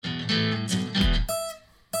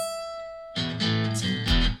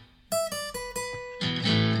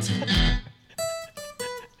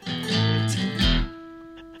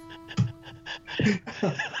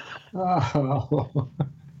Oh,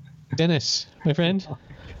 Dennis, my friend,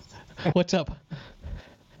 what's up?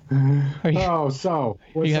 Are you, oh, so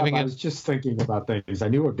what's you up? having I a- was just thinking about things. I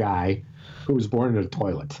knew a guy who was born in a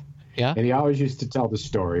toilet. yeah? And he always used to tell the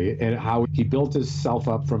story and how he built himself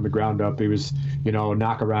up from the ground up. He was,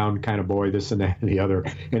 knock around kind of boy, this and that and the other.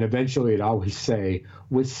 And eventually he'd always say,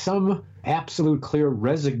 with some absolute clear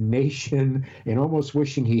resignation and almost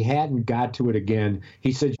wishing he hadn't got to it again,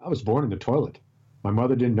 he said, I was born in the toilet. My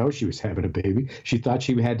mother didn't know she was having a baby. She thought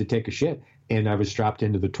she had to take a shit, and I was dropped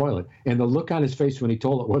into the toilet. And the look on his face when he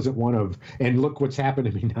told it wasn't one of, and look what's happened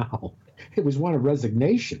to me now. It was one of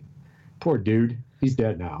resignation. Poor dude. He's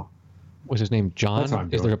dead now. Was his name John? That's what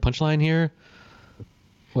I'm Is there a punchline here?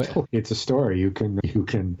 What? It's a story. You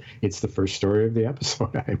can. It's the first story of the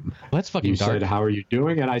episode. Well, that's fucking You dark. said, "How are you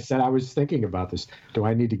doing?" And I said, "I was thinking about this. Do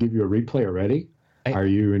I need to give you a replay already? Are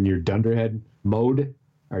you in your dunderhead mode?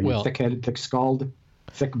 Are you thick-headed, thick-skulled,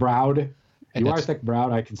 thick-browed? You are that's-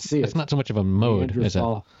 thick-browed. I can see it. It's not so much of a mode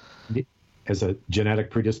as a genetic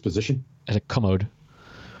predisposition. as a commode.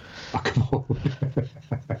 Oh, come on.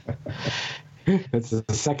 That's the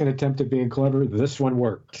second attempt at being clever. This one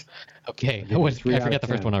worked. Okay, I'll give you I 3 out forgot of the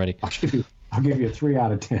first 10. one already. I'll give you a 3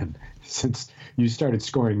 out of 10 since you started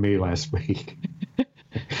scoring me last week.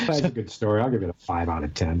 That's a good story. I'll give it a 5 out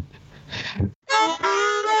of 10.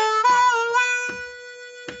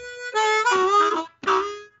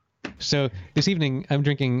 So this evening, I'm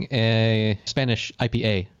drinking a Spanish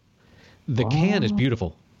IPA. The can is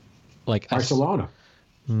beautiful. Like Barcelona.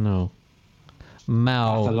 No.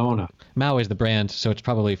 Mao. Barcelona. Mao is the brand, so it's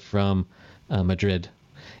probably from Madrid.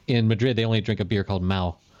 In Madrid, they only drink a beer called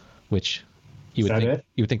Mao, which you would Is that think it?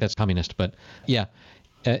 you would think that's communist, but yeah.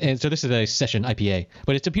 And so this is a session IPA,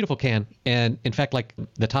 but it's a beautiful can. And in fact, like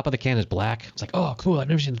the top of the can is black. It's like, oh, cool. I've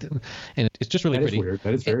never seen it. And it's just really That is pretty. weird.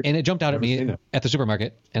 That is very. And it jumped out at Never seen me it. at the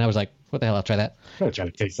supermarket, and I was like, what the hell? I'll try that. Gotta try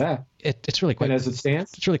to taste that. It's really quite. And as it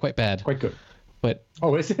stands, It's really quite bad. quite good. But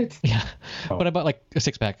Oh, is it? yeah. Oh. But I bought like a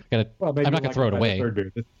 6-pack. Well, maybe I'm not you'll gonna throw it by the away. third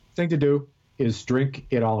beer. The thing to do is drink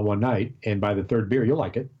it all in one night, and by the third beer, you'll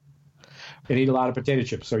like it. And eat a lot of potato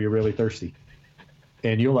chips, so you're really thirsty,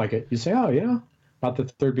 and you'll like it. You say, "Oh, yeah." About the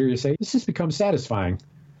third beer, you say, "This has become satisfying,"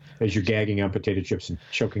 as you're gagging on potato chips and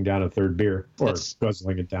choking down a third beer or That's-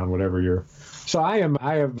 guzzling it down, whatever you're. So I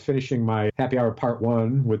am finishing my happy hour part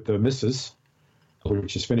 1 with the missus,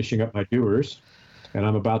 which is finishing up my doers, and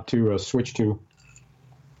I'm about to switch to.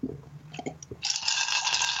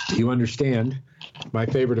 You understand my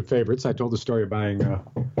favorite of favorites. I told the story of buying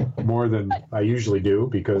more than I usually do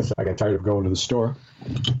because I got tired of going to the store.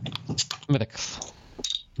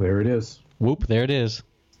 There it is. Whoop, there it is.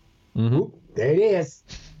 Mm-hmm. Oop, there it is.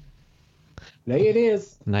 There it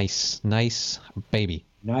is. Nice baby.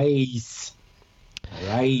 Nice.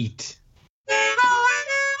 Right.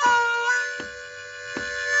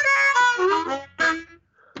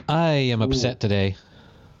 I am upset today.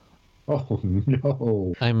 Oh,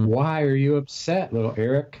 no. I'm- Why are you upset, little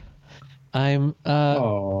Eric? I'm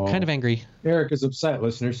Oh. kind of angry. Eric is upset,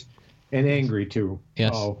 listeners, and angry, too.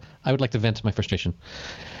 Yes. Oh, I would like to vent my frustration.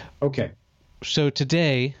 okay. So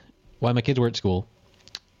today, while my kids were at school,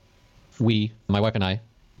 my wife and I,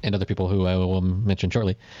 and other people who I will mention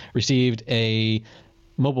shortly, received a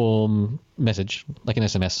mobile message, like an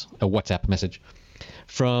SMS, a WhatsApp message,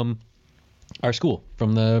 from our school,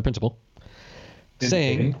 from the principal,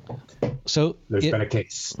 saying, so There's it- been a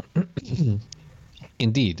case.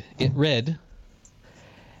 Indeed. It read,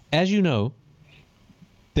 as you know,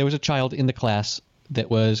 there was a child in the class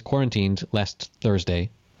that was quarantined last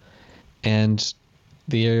Thursday, and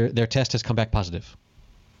their test has come back positive.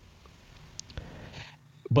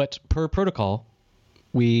 But per protocol,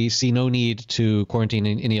 we see no need to quarantine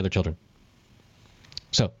any other children.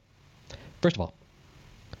 So, first of all,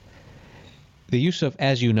 the use of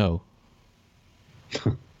 "as you know"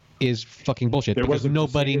 is fucking bullshit There because wasn't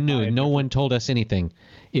nobody preceded by knew. a No one told us anything.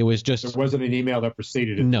 It was just There wasn't an email that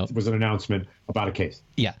preceded it. No. It was an announcement about a case.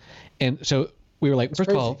 yeah. And so we were like, first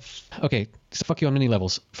of all, okay, so fuck you on many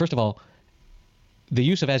levels. First of all, the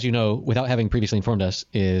use of "as you know" without having previously informed us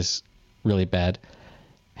is really bad.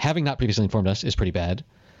 Having not previously informed us is pretty bad.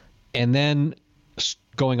 And then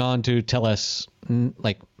going on to tell us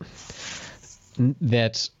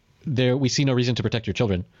that we see no reason to protect your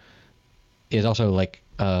children is also like,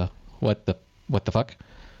 what the fuck?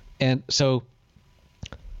 And so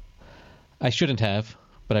I shouldn't have,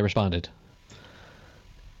 but I responded.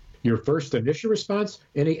 Your first initial response,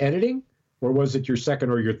 any editing? Or was it your second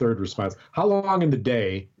or your third response? How long in the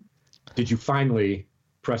day did you finally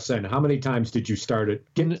press send? How many times did you start it?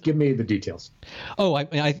 Give me the details. Oh, Or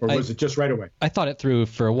was it just right away? I thought it through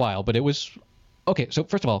for a while, but it was okay. So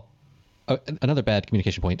first of all, another bad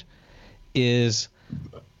communication point is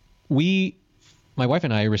my wife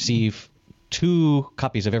and I receive 2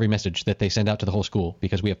 copies of every message that they send out to the whole school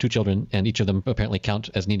because we have 2 children and each of them apparently count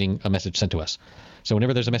as needing a message sent to us. So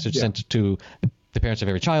whenever there's a message sent to the parents of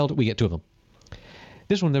every child, we get 2 of them.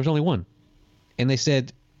 This one, there was only 1. And they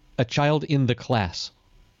said a child in the class.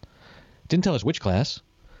 Didn't tell us which class.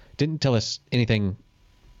 Didn't tell us anything.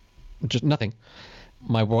 Just nothing.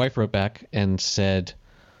 My wife wrote back and said,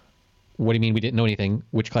 what do you mean we didn't know anything?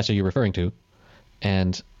 Which class are you referring to?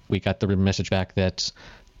 And we got the message back that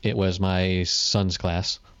it was my son's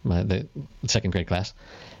class, the 2nd grade class.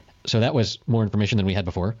 So that was more information than we had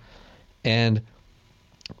before. And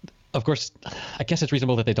of course, I guess it's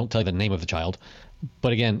reasonable that they don't tell you the name of the child.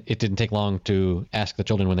 But again, it didn't take long to ask the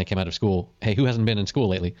children when they came out of school, hey, who hasn't been in school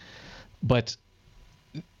lately? But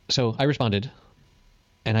so I responded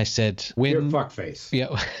and I said, You're fuckface.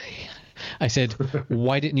 Yeah. I said,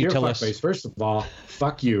 why didn't you tell us? First of all,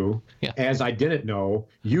 fuck you. Yeah. As I didn't know,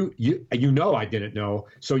 you know I didn't know,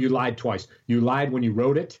 so you lied twice. You lied when you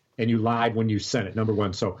wrote it, and you lied when you sent it. Number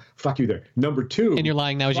 1, so fuck you there. Number 2, and you're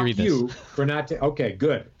lying now as you read this. Fuck you for not. Okay,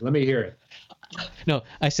 good. Let me hear it. No,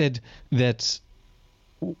 I said that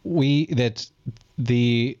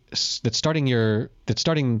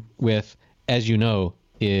starting with as you know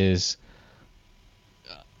is.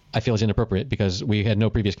 I feel is inappropriate because we had no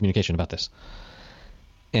previous communication about this.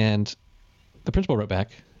 And the principal wrote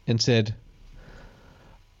back and said,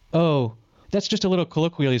 oh, that's just a little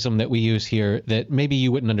colloquialism that we use here that maybe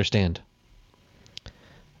you wouldn't understand.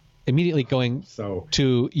 Immediately going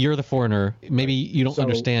to, you're the foreigner, maybe you don't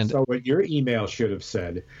understand. So what your email should have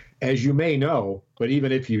said, as you may know, but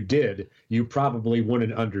even if you did, you probably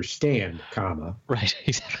wouldn't understand, comma. Right,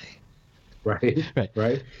 exactly.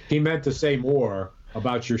 Right? He meant to say more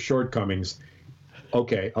about your shortcomings.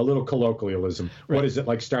 Okay, a little colloquialism. Right. What is it,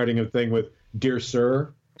 like starting a thing with "Dear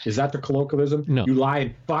Sir"? Is that the colloquialism? No. You lie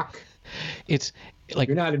and fuck. It's like,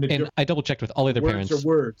 you're not in and I double checked with all the other parents. Words are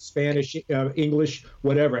words. Spanish, English,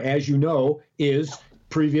 whatever. As you know, is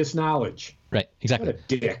previous knowledge. Right. Exactly. What a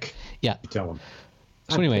dick. Yeah. Tell him.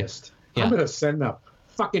 So anyway, pissed. I'm gonna send that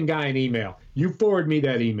fucking guy an email. You forward me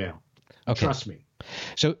that email. Okay. Trust me.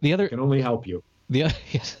 So the other I can only help you.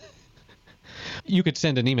 Yes. You could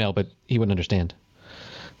send an email, but he wouldn't understand.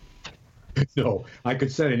 No, I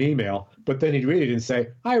could send an email, but then he'd read it and say,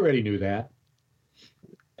 I already knew that.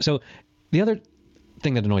 So the other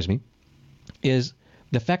thing that annoys me is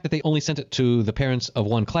the fact that they only sent it to the parents of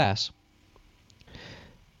 1 class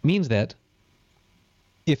means that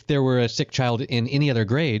if there were a sick child in any other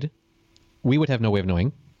grade, we would have no way of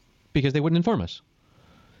knowing because they wouldn't inform us.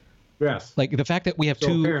 Yes. Like the fact that we have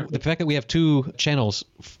two channels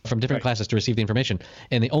from different classes to receive the information,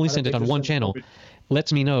 and they only send it on 1 channel,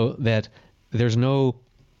 lets me know that there's no,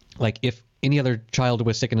 like, if any other child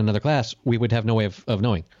was sick in another class, we would have no way of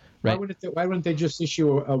knowing, right? Why wouldn't they just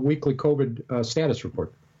issue a weekly COVID status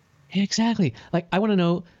report? Exactly. Like, I want to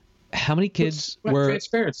know how many kids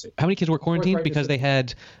transparency. How many kids were quarantined because they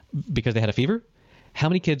had a fever? How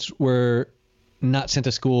many kids were not sent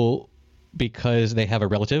to school because they have a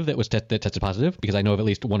relative that tested positive, because I know of at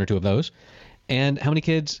least 1 or 2 of those, and how many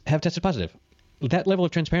kids have tested positive? That level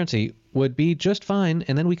of transparency would be just fine,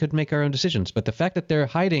 and then we could make our own decisions. But the fact that they're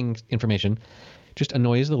hiding information just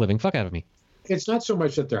annoys the living fuck out of me. It's not so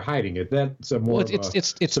much that they're hiding it. That's a more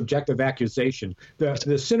it's subjective accusation.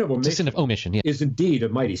 The sin of omission, is indeed a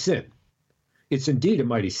mighty sin. It's indeed a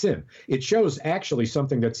mighty sin. It shows actually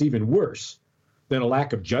something that's even worse than a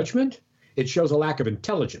lack of judgment. It shows a lack of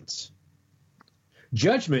intelligence.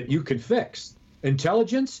 Judgment you can fix.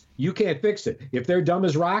 Intelligence, you can't fix it. If they're dumb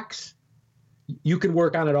as rocks, you can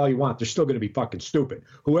work on it all you want. They're still going to be fucking stupid.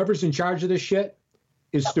 Whoever's in charge of this shit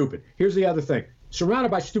is stupid. Here's the other thing. Surrounded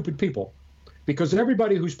by stupid people, because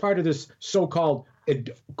everybody who's part of this so-called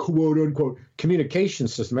quote-unquote communication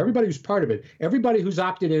system, everybody who's part of it, everybody who's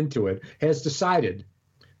opted into it has decided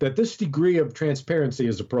that this degree of transparency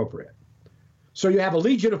is appropriate. So you have a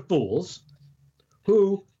legion of fools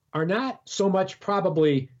who are not so much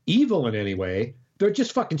probably evil in any way. They're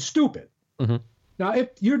just fucking stupid. Mm-hmm. Now, if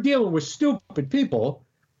you're dealing with stupid people,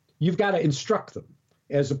 you've got to instruct them.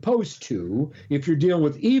 As opposed to, if you're dealing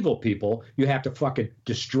with evil people, you have to fucking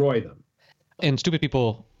destroy them. And stupid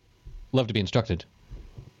people love to be instructed.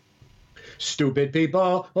 Stupid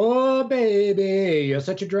people, oh baby, you're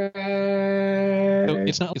such a drag. No,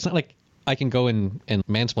 it's not like I can go and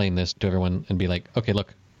mansplain this to everyone and be like, okay,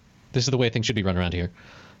 look, this is the way things should be run around here.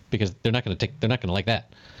 Because they're not going to like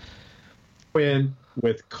that. In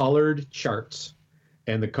with colored charts,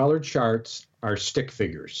 and the colored charts are stick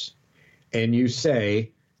figures, and you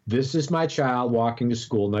say this is my child walking to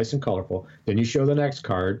school, nice and colorful. Then you show the next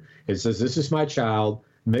card. It says, this is my child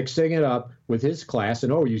mixing it up with his class.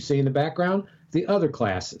 And, oh, you see in the background, the other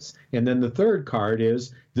classes. And then the third card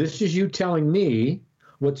is, this is you telling me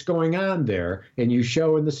what's going on there. And you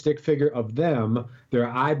show in the stick figure of them, their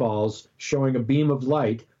eyeballs showing a beam of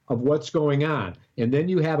light of what's going on. And then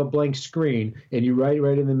you have a blank screen and you write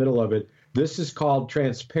right in the middle of it, this is called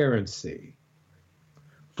transparency.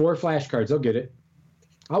 4 flashcards, they'll get it.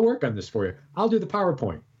 I'll work on this for you. I'll do the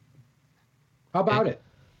PowerPoint. How about it?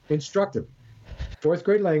 Instructive. 4th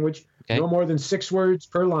grade language, no more than 6 words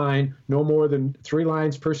per line, no more than 3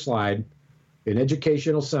 lines per slide. An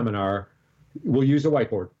educational seminar. We'll use a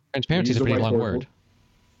whiteboard. Transparency is a pretty long word.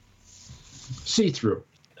 See-through.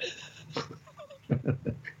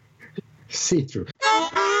 See-through.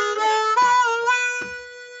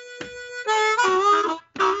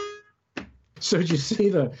 So did you see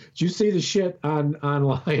the shit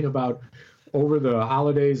online about over the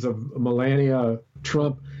holidays of Melania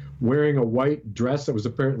Trump wearing a white dress that was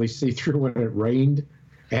apparently see-through when it rained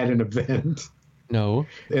at an event? No.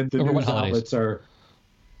 And the news outlets are.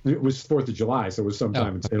 It was 4th of July, so it was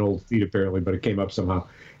sometime in old feed apparently, but it came up somehow.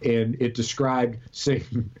 And it described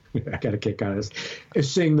seeing, I got a kick out of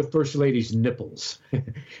this, seeing the First Lady's nipples.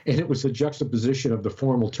 And it was a juxtaposition of the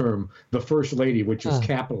formal term, the First Lady, which was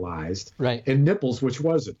capitalized, right, and nipples, which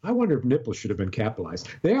wasn't. I wonder if nipples should have been capitalized.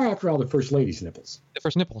 They are, after all, the First Lady's nipples. The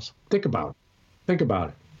first nipples. Think about it. Think about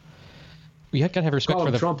it. You got to have respect for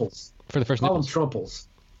the trumples. For the first Call nipples. Call them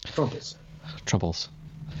trumples. Trumples.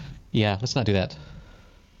 Yeah, let's not do that.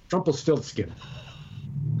 Trumpelstiltskin.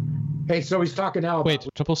 Hey, so he's talking now about... Wait,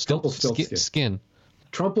 Trumpelstiltskin.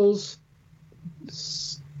 Trumples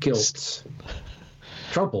kilts.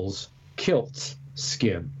 Trumples kilts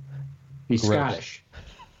skin. He's Gross. Scottish.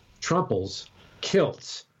 Trumples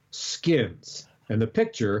kilts skins. And the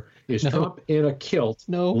picture is Trump in a kilt,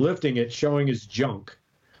 lifting it, showing his junk,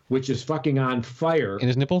 which is fucking on fire. In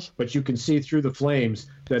his nipples? But you can see through the flames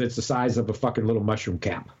that it's the size of a fucking little mushroom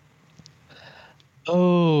cap.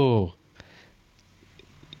 Oh.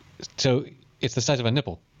 So it's the size of a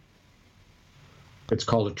nipple. It's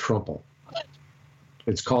called a trumple.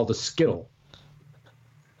 It's called a skittle.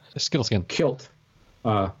 A skittle skin. Kilt.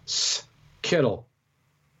 Kittle.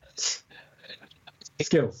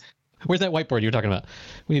 Skittles. Where's that whiteboard you were talking about?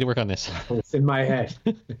 We need to work on this. It's in my head.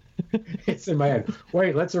 It's in my head.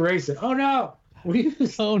 Wait, let's erase it. Oh, no. We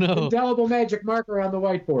used indelible magic marker on the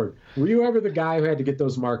whiteboard. Were you ever the guy who had to get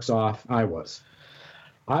those marks off? I was.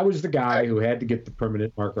 I was the guy who had to get the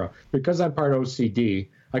permanent marker off. Because I'm part OCD,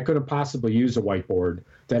 I couldn't possibly use a whiteboard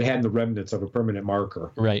that had the remnants of a permanent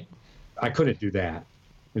marker. Right. I couldn't do that.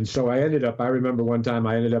 And so I remember one time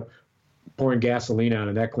I ended up pouring gasoline on,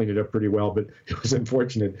 and that cleaned it up pretty well. But it was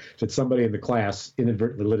unfortunate that somebody in the class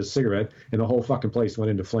inadvertently lit a cigarette, and the whole fucking place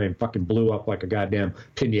went into flame, fucking blew up like a goddamn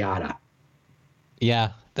piñata.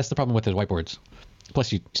 Yeah, that's the problem with the whiteboards.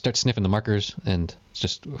 Plus, you start sniffing the markers, and it's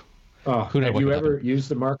just... Have you ever used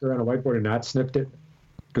the marker on a whiteboard and not sniffed it?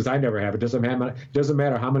 Because I never have. It doesn't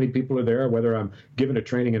matter how many people are there, whether I'm giving a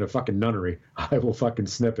training in a fucking nunnery. I will fucking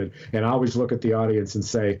sniff it. And I always look at the audience and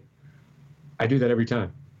say, I do that every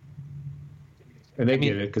time. And they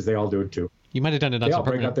get it because they all do it too. You might have done it on They all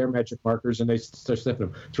break out their magic markers and they start sniffing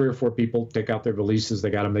them. 3 or 4 people take out their valises. They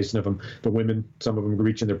got them. They sniff them. The women, some of them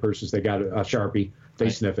reach in their purses. They got a Sharpie. They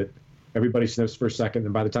sniff it. Everybody sniffs for a second.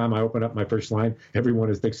 And by the time I open up my first line,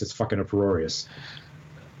 everyone thinks it's fucking uproarious.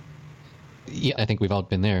 Yeah, I think we've all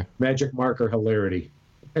been there. Magic marker hilarity.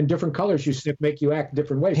 And different colors you sniff make you act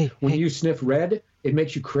different ways. When you sniff red, it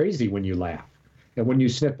makes you crazy when you laugh. And when you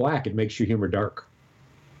sniff black, it makes you humor dark.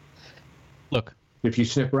 Look. If you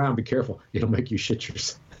sniff brown, be careful. It'll make you shit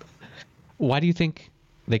yourself. Why do you think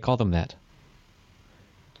they call them that?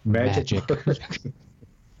 Magic.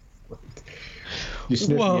 You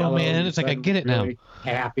sniff yellow, man. It's like I get it really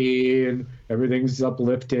now. Happy and everything's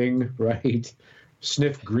uplifting, right?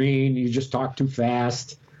 Sniff green, you just talk too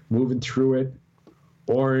fast, moving through it.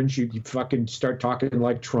 Orange, you fucking start talking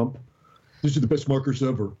like Trump. These are the best markers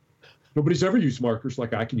ever. Nobody's ever used markers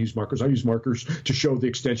like I can use markers. I use markers to show the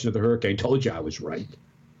extension of the hurricane. Told you I was right.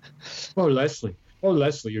 Oh, Leslie,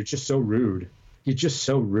 you're just so rude. You're just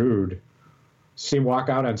so rude. See him walk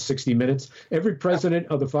out on 60 Minutes. Every president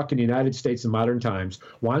of the fucking United States in modern times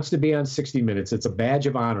wants to be on 60 Minutes. It's a badge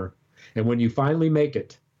of honor. And when you finally make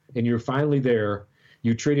it and you're finally there,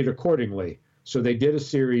 you treat it accordingly. So they did a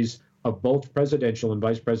series of both presidential and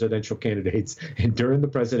vice presidential candidates. And during the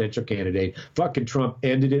presidential candidate, fucking Trump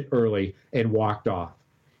ended it early and walked off.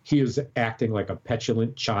 He is acting like a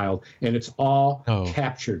petulant child. And it's all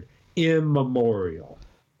captured, immemorial.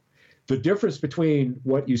 The difference between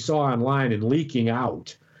what you saw online and leaking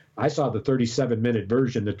out, I saw the 37-minute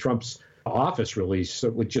version that Trump's office released,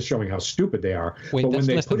 with just showing how stupid they are. Wait, but when that's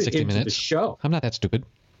they less than put it 60 into minutes. the show, I'm not that stupid.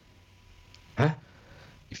 huh?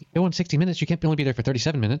 If you go on 60 minutes, you can't only be there for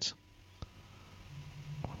 37 minutes.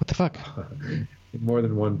 What the fuck? More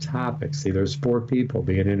than one topic. See, there's 4 people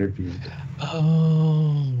being interviewed.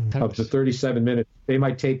 Oh. Up to 37 minutes. They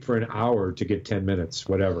might take for an hour to get 10 minutes,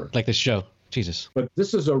 whatever. Like this show. Jesus. But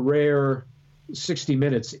this is a rare 60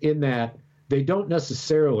 minutes in that they don't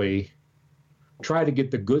necessarily try to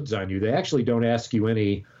get the goods on you. They actually don't ask you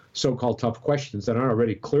any so-called tough questions that aren't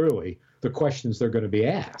already clearly the questions they're going to be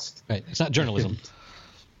asked. Right. It's not journalism.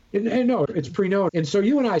 And no, it's pre-known. And so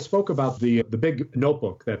you and I spoke about the big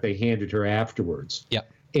notebook that they handed her afterwards. Yeah.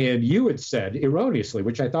 And you had said, erroneously,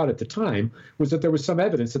 which I thought at the time, was that there was some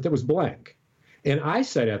evidence that there was blank. And I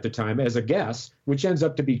said at the time, as a guess, which ends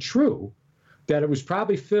up to be true, that it was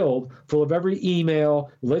probably full of every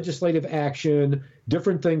email, legislative action,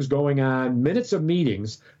 different things going on, minutes of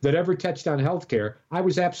meetings that ever touched on healthcare. I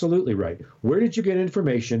was absolutely right. Where did you get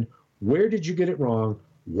information? Where did you get it wrong?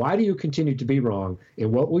 Why do you continue to be wrong?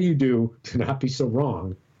 And what will you do to not be so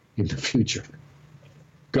wrong in the future?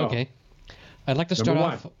 Go. Okay. I'd like to start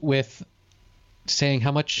off with saying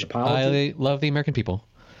how much I love the American people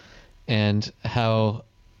and how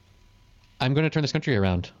I'm going to turn this country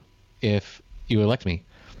around if you elect me.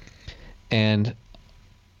 And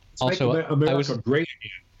Let's also, make America great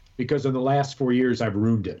again, because in the last 4 years, I've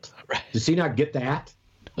ruined it. Right. Does he not get that?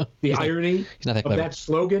 The irony he's not that of clever. that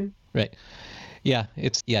slogan? Right. Yeah,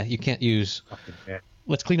 you can't use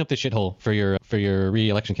let's clean up this shithole for your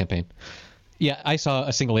re-election campaign. Yeah, I saw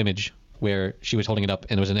a single image where she was holding it up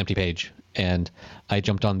and it was an empty page, and I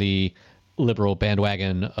jumped on the liberal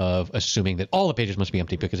bandwagon of assuming that all the pages must be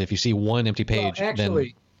empty, because if you see one empty page, well,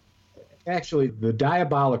 actually the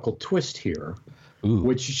diabolical twist here, Ooh.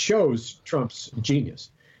 which shows Trump's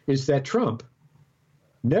genius, is that Trump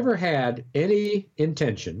never had any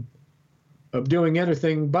intention of doing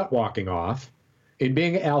anything but walking off and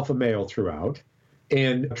being alpha male throughout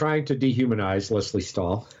and trying to dehumanize Leslie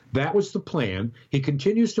Stahl. That was the plan. He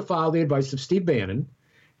continues to follow the advice of Steve Bannon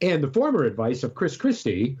and the former advice of Chris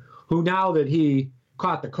Christie, who now that he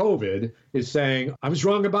caught the COVID is saying, I was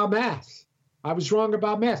wrong about masks. I was wrong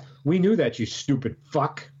about masks. We knew that, you stupid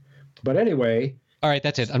fuck. But anyway. All right,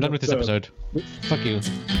 that's it. I'm done with this episode. Fuck you.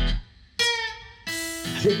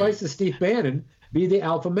 The advice of Steve Bannon, be the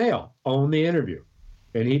alpha male, own the interview.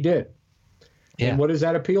 And he did. Yeah. And what does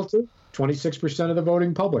that appeal to? 26% of the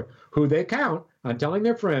voting public, who they count on telling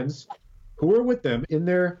their friends who are with them in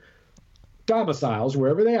their domiciles,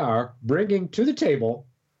 wherever they are, bringing to the table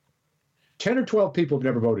 10 or 12 people who've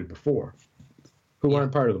never voted before, who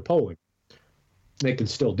aren't part of the polling. They can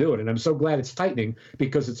still do it. And I'm so glad it's tightening,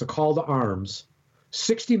 because it's a call to arms.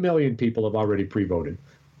 60 million people have already pre-voted.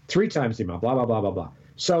 3 times the amount, blah, blah, blah, blah, blah.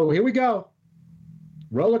 So here we go.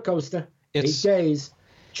 Roller coaster. 8 days.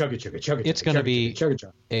 Chugga, chugga, chugga. It's going to be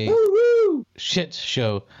a woo-woo shit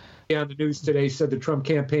show. On the news today said the Trump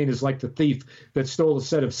campaign is like the thief that stole a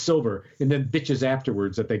set of silver and then bitches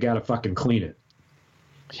afterwards that they got to fucking clean it.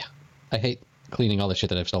 Yeah. I hate cleaning all the shit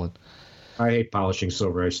that I've stolen. I hate polishing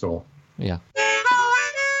silver I stole. Yeah.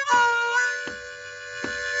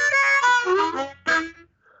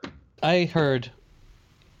 I heard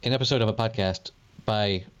an episode of a podcast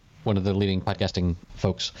by one of the leading podcasting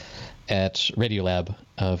folks at Radiolab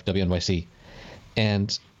of WNYC,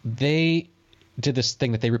 and they did this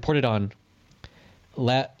thing that they reported on.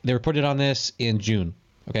 They reported on this in June,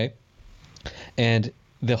 okay? And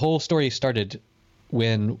the whole story started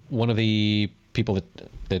when one of the people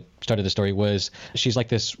that started the story she's like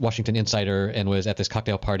this Washington insider and was at this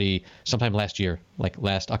cocktail party sometime last year, like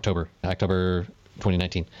last October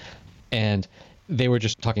 2019. And they were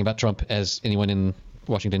just talking about Trump as anyone in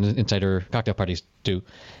Washington insider cocktail parties do.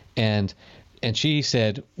 And she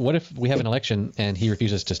said, what if we have an election and he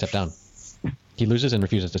refuses to step down? He loses and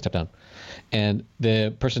refuses to step down. And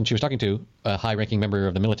the person she was talking to, a high-ranking member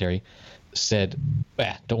of the military, said,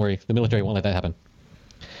 don't worry, the military won't let that happen.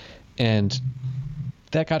 And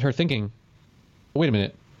that got her thinking, wait a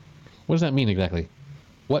minute, what does that mean exactly?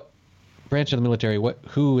 What branch of the military,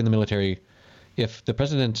 who in the military, if the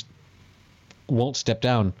president won't step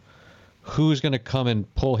down, who's going to come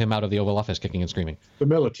and pull him out of the Oval Office kicking and screaming? The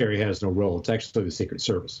military has no role. It's actually the Secret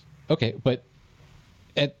Service. Okay, but...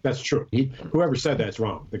 That's true. Whoever said that's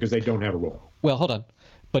wrong, because they don't have a role. Well, hold on.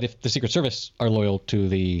 But if the Secret Service are loyal to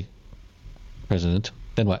the president,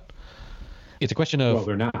 then what? It's a question of... Well,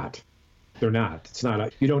 they're not. They're not. It's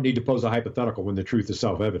not. You don't need to pose a hypothetical when the truth is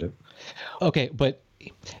self-evident. Okay, but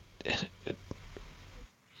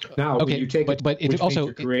Now, Okay, when you take but it which means also-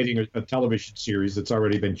 you're creating a television series that's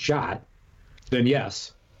already been shot, then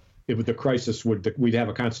yes, the crisis we'd have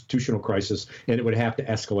a constitutional crisis, and it would have to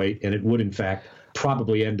escalate, and it would in fact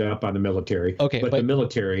probably end up on the military. Okay, but the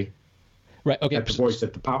military right? Okay, at the voice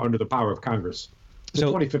at the power under the power of Congress. The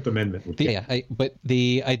So- 25th Amendment would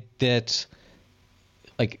that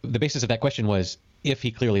like the basis of that question was if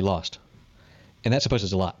he clearly lost, and that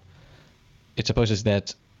supposes a lot. It supposes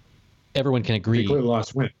that everyone can agree he clearly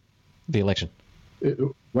lost when. the election.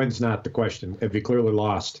 When's not the question. If he clearly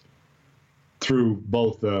lost through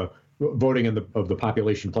both the voting of the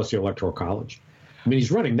population plus the electoral college. I mean,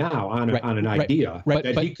 he's running now on an idea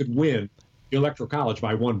that he could win the electoral college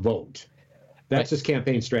by one vote. That's his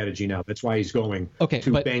campaign strategy now. That's why he's going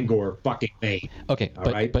to Bangor, fucking Maine. Okay,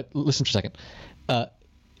 right? but listen for a second.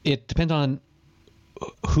 It depends on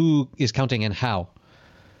who is counting and how.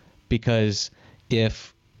 Because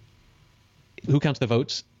if who counts the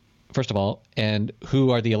votes, first of all, and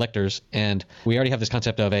who are the electors, and we already have this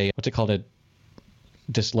concept of what's it called, a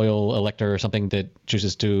disloyal elector or something that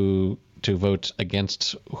chooses to vote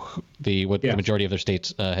against the majority of their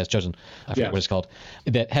states has chosen. I forget what it's called.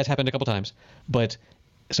 That has happened a couple times. But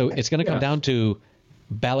so it's going to come down to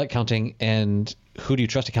ballot counting and who do you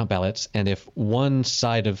trust to count ballots. And if one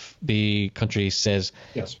side of the country says,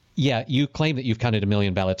 yeah, you claim that you've counted 1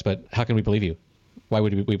 million ballots, but how can we believe you? Why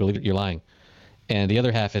would we believe that you're lying? And the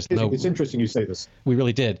other half is, no. It's interesting you say this. We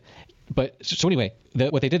really did. But so anyway,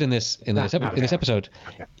 what they did in this episode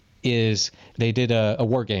is they did a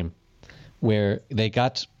war game where they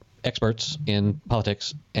got experts in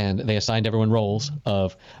politics and they assigned everyone roles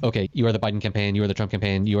of, okay, you are the Biden campaign, you are the Trump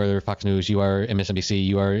campaign, you are Fox News, you are MSNBC,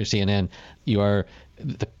 you are CNN, you are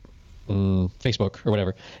the Facebook or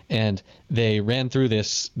whatever. And they ran through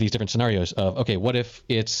these different scenarios of, okay, what if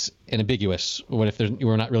it's ambiguous? What if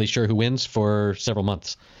we're not really sure who wins for several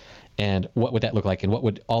months? And what would that look like? And what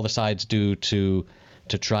would all the sides do to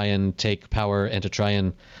try and take power and to try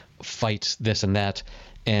and fight this and that?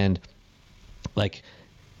 And like,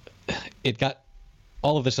 it got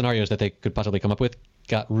all of the scenarios that they could possibly come up with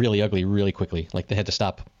got really ugly really quickly. Like they had to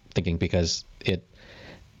stop thinking because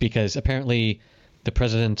apparently the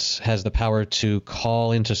president has the power to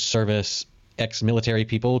call into service ex-military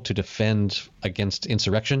people to defend against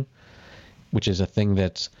insurrection, which is a thing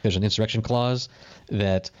that there's an insurrection clause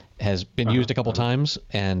that has been used a couple times.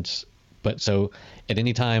 But so at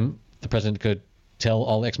any time the president could tell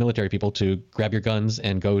all ex-military people to grab your guns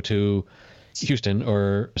and go to Houston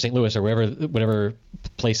or St. Louis or whatever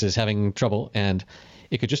place is having trouble, and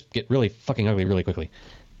it could just get really fucking ugly really quickly.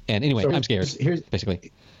 And anyway, I'm scared.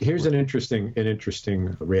 Here's an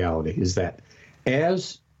interesting reality is that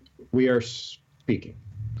as we are speaking,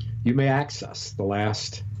 you may access the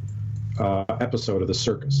last episode of The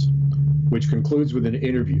Circus, which concludes with an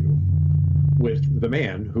interview with the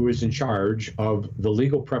man who is in charge of the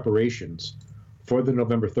legal preparations for the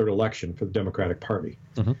November 3rd election for the Democratic Party.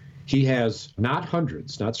 Mm-hmm. He has not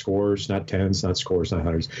hundreds, not scores, not tens, not scores, not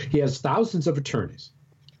hundreds. He has thousands of attorneys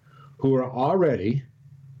who are already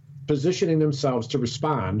positioning themselves to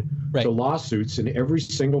respond to lawsuits in every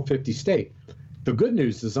single 50 state. The good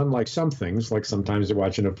news is, unlike some things, like sometimes you're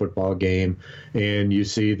watching a football game and you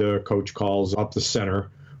see the coach calls up the center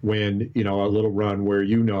when, a little run where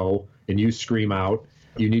and you scream out,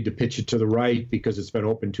 you need to pitch it to the right because it's been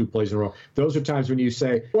open 2 plays in a row. Those are times when you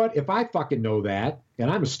say, what, if I fucking know that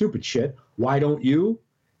and I'm a stupid shit, why don't you?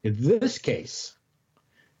 In this case,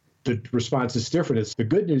 the response is different. The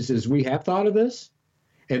good news is we have thought of this,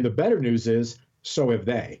 and the better news is so have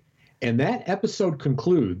they. And that episode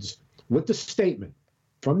concludes with the statement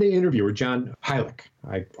from the interviewer, John Heilich.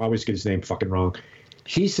 I always get his name fucking wrong.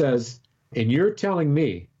 He says, and you're telling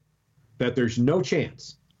me that there's no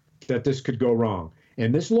chance that this could go wrong.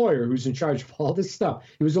 And this lawyer who's in charge of all this stuff,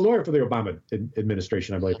 he was a lawyer for the Obama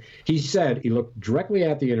administration, I believe. He looked directly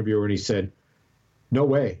at the interviewer and he said, no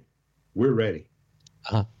way, we're ready.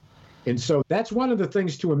 Uh-huh. And so that's one of the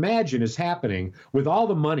things to imagine is happening with all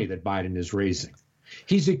the money that Biden is raising.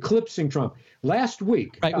 He's eclipsing Trump. Last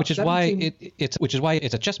week, right? Which is why it's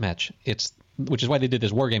a chess match. Which is why they did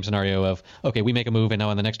this war game scenario of, okay, we make a move, and now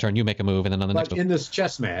on the next turn you make a move, and then on the next. But in this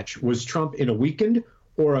chess match, was Trump in a weakened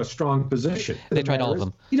or a strong position? They tried all of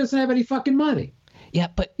them. He doesn't have any fucking money. Yeah,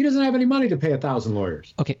 but he doesn't have any money to pay 1,000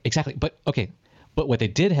 lawyers. Okay, exactly. But what they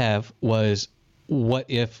did have was, what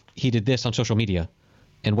if he did this on social media,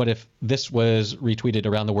 and what if this was retweeted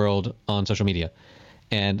around the world on social media?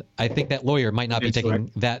 And I think that lawyer might not be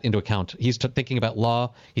taking that into account. He's thinking about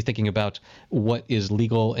law. He's thinking about what is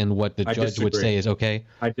legal and what the judge would say is okay.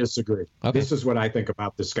 I disagree. Okay. This is what I think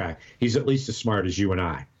about this guy. He's at least as smart as you and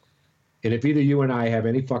I. And if either you and I have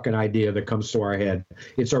any fucking idea that comes to our head,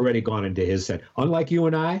 it's already gone into his head. Unlike you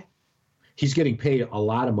and I, he's getting paid a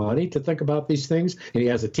lot of money to think about these things, and he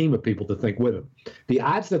has a team of people to think with him. The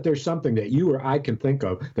odds that there's something that you or I can think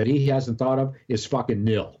of that he hasn't thought of is fucking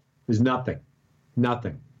nil. There's nothing.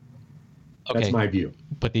 Nothing. Okay. That's my view.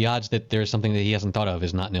 But the odds that there's something that he hasn't thought of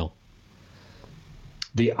is not nil.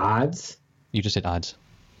 The odds? You just said odds.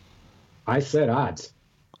 I said odds.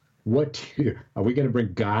 Are we going to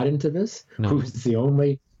bring God into this? No. Who's the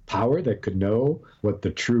only power that could know what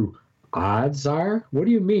the true odds are? What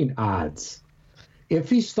do you mean odds? If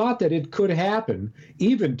he's thought that it could happen,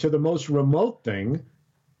 even to the most remote thing,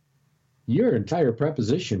 your entire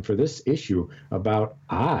preposition for this issue about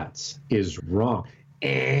odds is wrong.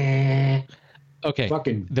 Okay.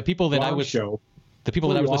 Fucking the people that I was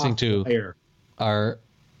listening to air. are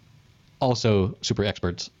also super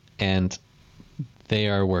experts, and they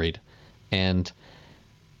are worried. And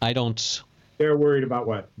I don't. They're worried about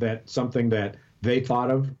what? That something that they thought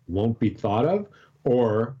of won't be thought of?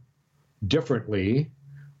 Or differently,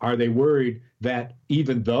 are they worried that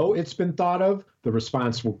even though it's been thought of, the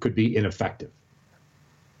response could be ineffective?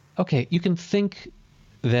 Okay, you can think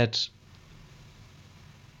that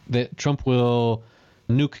Trump will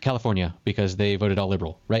nuke California because they voted all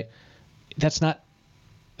liberal, right? That's not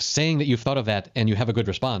saying that you've thought of that and you have a good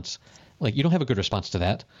response. Like, you don't have a good response to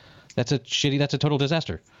that. That's a total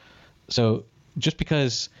disaster. So just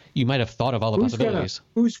because you might have thought of all the possibilities.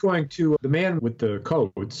 Who's going to, the man with the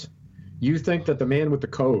codes, you think that the man with the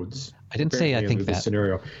codes. I didn't say I think that.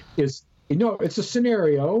 Scenario is, it's a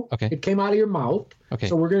scenario. Okay. It came out of your mouth. Okay.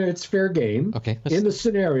 So it's fair game. Okay. In the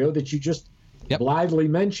scenario that you just blithely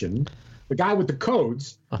mentioned, the guy with the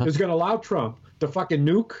codes is going to allow Trump to fucking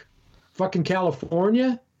nuke fucking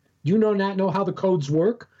California. Do you not know how the codes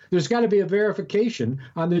work? There's got to be a verification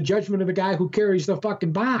on the judgment of the guy who carries the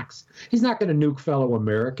fucking box. He's not going to nuke fellow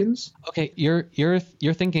Americans. Okay, you're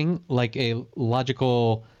thinking like a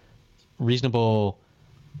logical, reasonable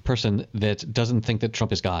person that doesn't think that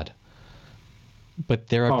Trump is God. But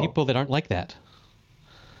there are people that aren't like that.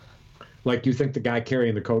 Like, you think the guy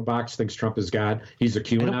carrying the code box thinks Trump is God? He's a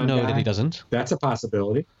QAnon guy? I don't know that he doesn't. That's a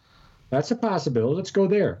possibility. Let's go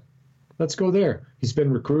there. He's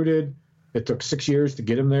been recruited. It took 6 years to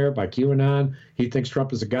get him there by QAnon. He thinks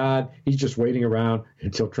Trump is a god. He's just waiting around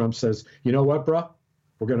until Trump says, you know what, bro?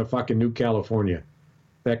 We're going to fucking nuke California.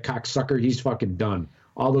 That cocksucker, he's fucking done.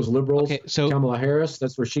 All those liberals, Kamala Harris,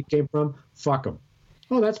 that's where she came from. Fuck them.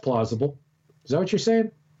 Oh, that's plausible. Is that what you're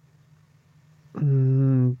saying?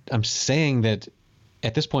 I'm saying that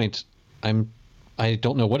at this point, I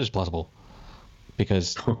don't know what is plausible,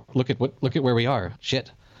 because look at where we are.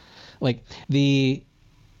 Shit, like the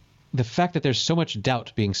fact that there's so much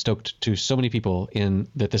doubt being stoked to so many people in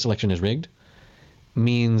that this election is rigged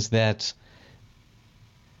means that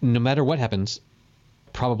no matter what happens,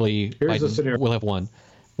 probably Biden will have won,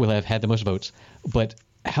 will have had the most votes. But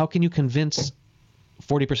how can you convince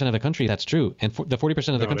 40% of the country that's true, and the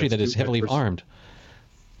 40% of the country that is heavily armed?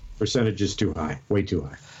 Percentage is too high, way too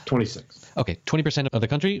high. 26. Okay, 20% of the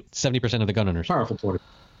country, 70% of the gun owners. Powerful 20.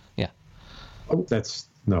 Yeah. Oh, that's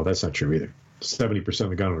not true either. 70% of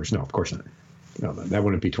the gun owners. No, of course not. No, that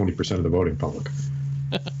wouldn't be 20% of the voting public.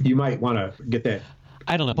 You might want to get that.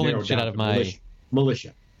 I don't know. Pulling shit out of my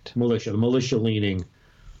militia. The militia leaning.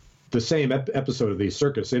 The same episode of the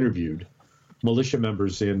Circus interviewed militia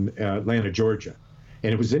members in Atlanta, Georgia.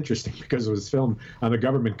 And it was interesting because it was filmed on the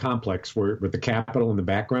government complex with the Capitol in the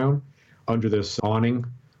background under this awning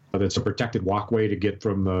that's a protected walkway to get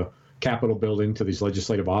from the Capitol building to these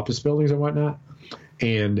legislative office buildings and whatnot.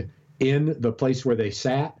 And in the place where they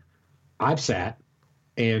sat, I've sat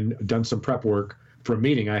and done some prep work for a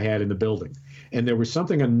meeting I had in the building. And there was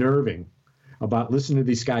something unnerving about listening to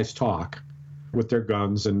these guys talk with their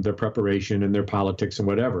guns and their preparation and their politics and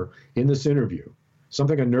whatever in this interview.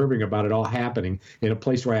 Something unnerving about it all happening in a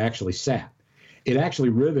place where I actually sat. It actually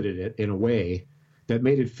riveted it in a way that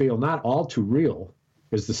made it feel not all too real,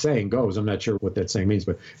 as the saying goes. I'm not sure what that saying means,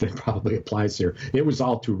 but that probably applies here. It was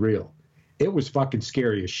all too real. It was fucking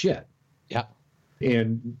scary as shit. Yeah.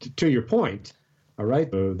 And to your point, all right,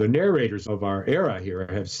 the narrators of our era here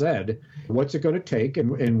have said, what's it going to take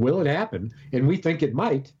and will it happen? And we think it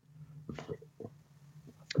might,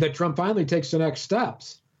 that Trump finally takes the next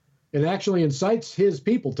steps and actually incites his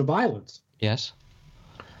people to violence. Yes.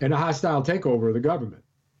 And a hostile takeover of the government.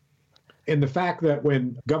 And the fact that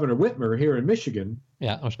when Governor Whitmer here in Michigan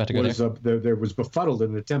I was about to go there was befuddled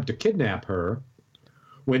in an attempt to kidnap her,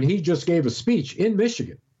 when he just gave a speech in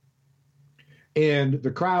Michigan, and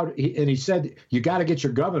the crowd, he said, you got to get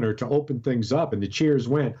your governor to open things up. And the cheers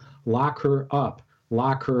went, lock her up,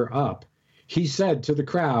 lock her up. he said to the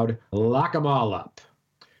crowd, lock them all up.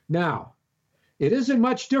 Now, it isn't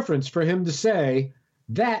much difference for him to say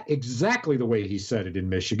that exactly the way he said it in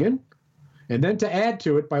Michigan, and then to add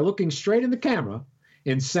to it by looking straight in the camera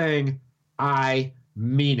and saying, I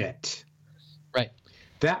mean it. Right.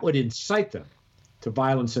 That would incite them to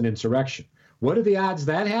violence and insurrection. What are the odds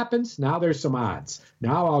that happens? Now there's some odds.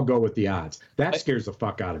 Now I'll go with the odds. That scares the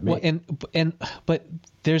fuck out of me. Well, but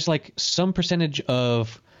there's like some percentage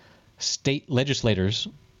of state legislators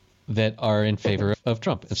that are in favor of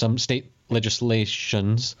Trump, and some state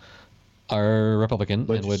legislations are Republican.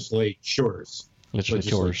 Legislatures.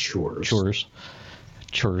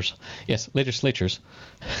 Yes, legislatures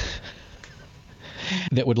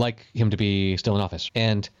that would like him to be still in office.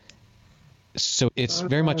 And so it's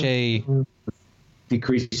very much a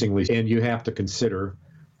decreasingly, and you have to consider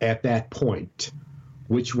at that point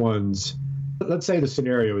which ones. Let's say the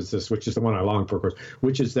scenario is this, which is the one I long for, of course,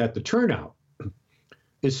 which is that the turnout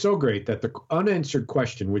is so great that the unanswered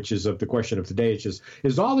question, which is of the question of today, is just,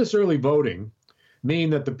 is all this early voting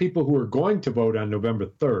mean that the people who are going to vote on November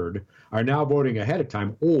 3rd are now voting ahead of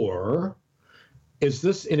time, or is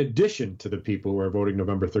this in addition to the people who are voting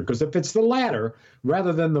November 3rd? Because if it's the latter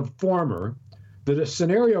rather than the former, the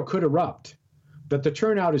scenario could erupt that the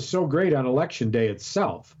turnout is so great on election day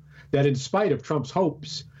itself that in spite of Trump's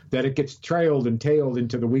hopes that it gets trailed and tailed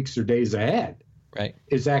into the weeks or days ahead, right,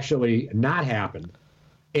 is actually not happened.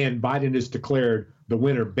 And Biden is declared the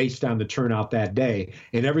winner based on the turnout that day.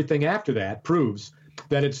 And everything after that proves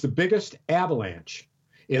that it's the biggest avalanche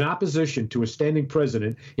in opposition to a standing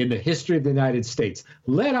president in the history of the United States,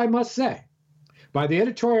 led, I must say, by the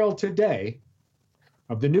editorial today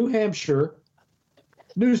of the New Hampshire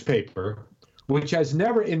newspaper, which has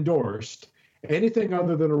never endorsed anything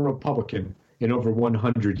other than a Republican in over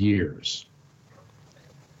 100 years.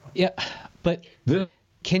 Yeah, but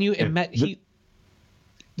can you imagine?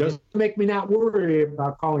 Doesn't make me not worry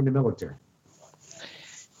about calling the military.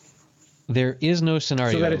 There is no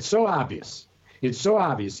scenario. So that it's so obvious. It's so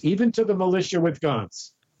obvious, even to the militia with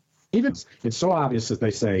guns. Even it's so obvious that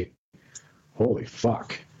they say, holy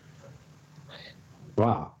fuck.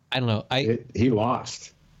 Wow. I don't know. He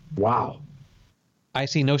lost. Wow. I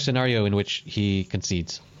see no scenario in which he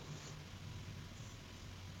concedes.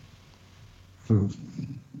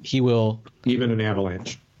 He will. Even an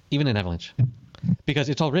avalanche. Even an avalanche. Because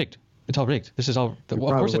it's all rigged. It's all rigged. This is all. Of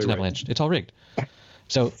course it's an avalanche. It's all rigged.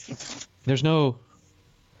 So there's no.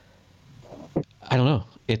 I don't know.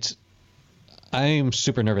 I'm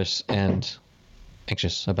super nervous and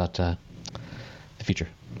anxious about the future.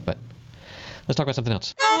 But let's talk about something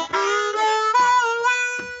else.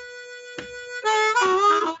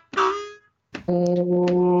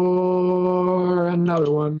 Or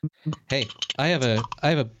another one. Hey, I have a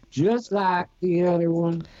just like the other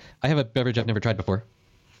one. I have a beverage I've never tried before.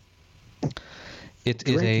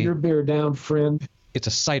 Drink your beer down, friend. It's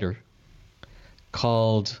a cider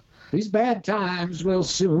called. These bad times will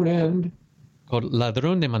soon end. Called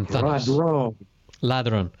Ladrón de Manzanas.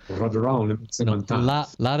 Ladrón.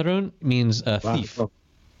 Ladrón means thief.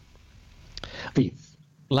 Thief.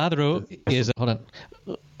 Ladro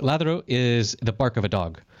is the bark of a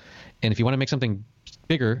dog, and if you want to make something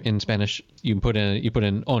bigger in Spanish, you put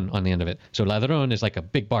an on the end of it. So ladrón is like a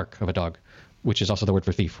big bark of a dog, which is also the word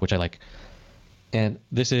for thief, which I like. And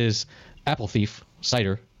this is Apple Thief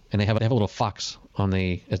cider, and they have a little fox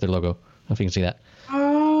as their logo. I don't know if you can see that.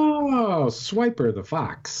 Oh, Swiper the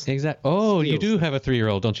fox. Exactly. Oh, you do have a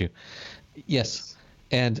 3-year-old, don't you? Yes.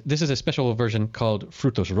 And this is a special version called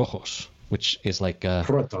Frutos Rojos, which is like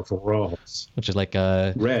Frutos Rojos, which is like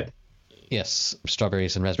red. Yes,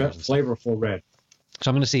 strawberries and raspberries. Flavorful red. So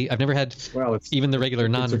I'm going to see. I've never had even the regular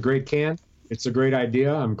non. It's a great can. It's a great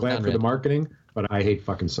idea. I'm glad for the marketing, but I hate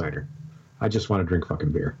fucking cider. I just want to drink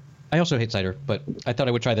fucking beer. I also hate cider, but I thought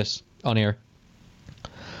I would try this on air.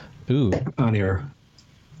 Ooh. On air.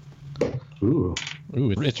 Ooh.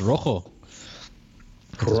 Ooh, it's rojo.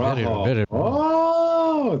 Rojo.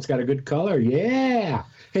 Oh, it's got a good color. Yeah.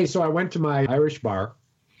 Hey, so I went to my Irish bar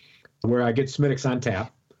where I get Smittix on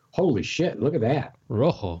tap. Holy shit, look at that.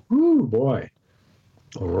 Rojo. Ooh, boy.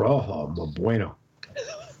 Rojo, muy bueno.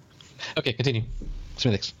 Okay, continue.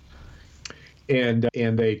 Smittix. And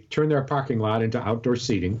they turn their parking lot into outdoor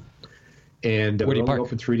seating. And where do you they're only park?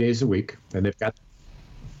 open 3 days a week. And they've got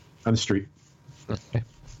on the street. Okay.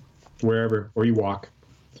 Wherever, or you walk.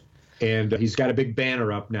 And he's got a big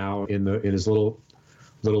banner up now in his little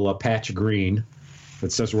patch of green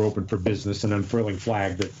that says we're open for business, an unfurling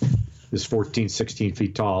flag that is 14, 16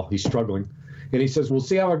 feet tall. He's struggling. And he says, we'll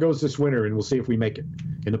see how it goes this winter, and we'll see if we make it.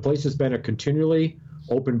 And the place has been a continually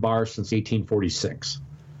open bar since 1846.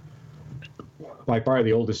 by far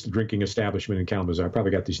the oldest drinking establishment in Kalamazoo. I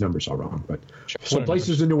probably got these numbers all wrong, but Sure. some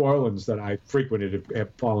places in New Orleans that I frequented have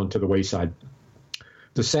fallen to the wayside.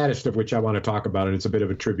 The saddest of which I want to talk about, and it's a bit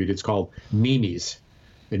of a tribute. It's called Mimi's,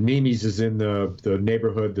 and Mimi's is in the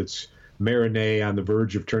neighborhood that's Marinay on the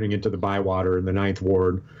verge of turning into the Bywater in the 9th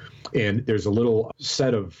Ward, and there's a little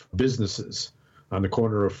set of businesses on the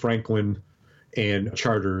corner of Franklin and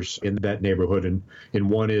Charters in that neighborhood, and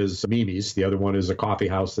one is Mimi's, the other one is a coffee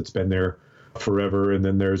house that's been there forever, and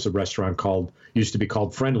then there's a restaurant used to be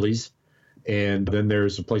called Friendly's, and then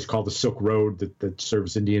there's a place called the Silk Road that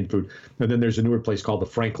serves Indian food, and then there's a newer place called the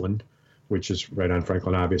Franklin, which is right on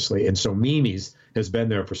Franklin, obviously. And so Mimi's has been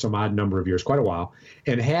there for some odd number of years, quite a while,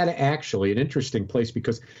 and had actually an interesting place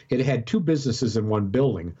because it had two businesses in one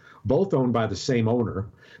building, both owned by the same owner.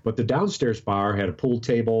 But the downstairs bar had a pool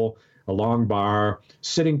table, a long bar,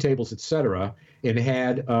 sitting tables, etc., and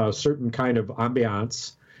had a certain kind of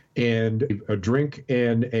ambiance and a drink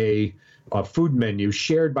and a food menu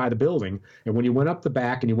shared by the building. And when you went up the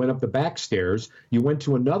back and you went up the back stairs, you went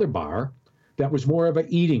to another bar that was more of an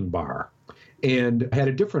eating bar and had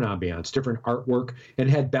a different ambiance, different artwork, and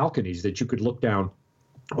had balconies that you could look down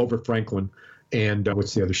over Franklin and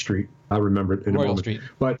what's the other street? I'll remember it in Royal a moment. Street.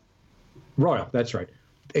 But Royal, that's right.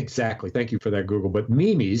 Exactly. Thank you for that, Google. But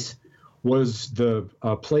Mimi's was the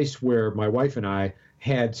place where my wife and I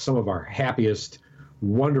had some of our happiest,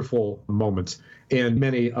 wonderful moments, and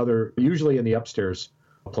many other, usually in the upstairs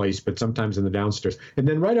place, but sometimes in the downstairs. And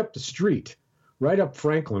then right up the street, right up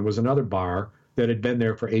Franklin, was another bar that had been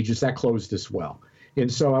there for ages that closed as well.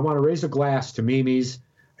 And so I want to raise a glass to Mimi's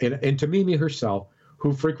and to Mimi herself,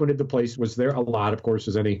 who frequented the place, was there a lot, of course,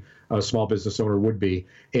 as any small business owner would be,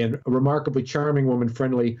 and a remarkably charming woman,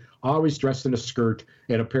 friendly, always dressed in a skirt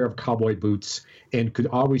and a pair of cowboy boots, and could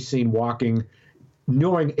always seen walking,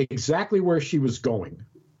 knowing exactly where she was going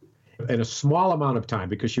in a small amount of time,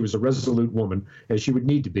 because she was a resolute woman, as she would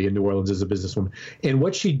need to be in New Orleans as a businesswoman. And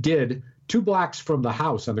what she did 2 blocks from the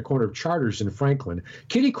house on the corner of Charters and Franklin,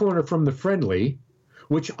 kitty corner from the Friendly,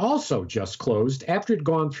 which also just closed after it had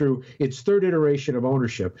gone through its 3rd iteration of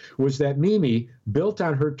ownership, was that Mimi built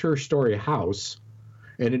on her two-story house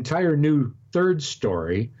an entire new 3rd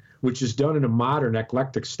story, which is done in a modern,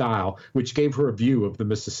 eclectic style, which gave her a view of the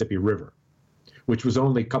Mississippi River, which was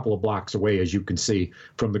only a couple of blocks away, as you can see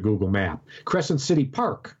from the Google map. Crescent City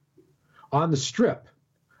Park, on the Strip,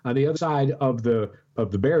 on the other side of the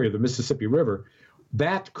barrier, the Mississippi River,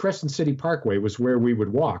 that Crescent City Parkway was where we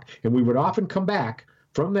would walk. And we would often come back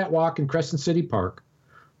from that walk in Crescent City Park,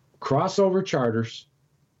 cross over Charters,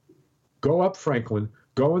 go up Franklin,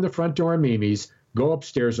 go in the front door of Mimi's, go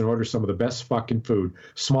upstairs and order some of the best fucking food.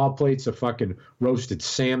 Small plates of fucking roasted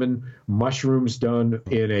salmon, mushrooms done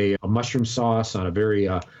in a mushroom sauce on a very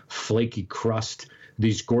flaky crust,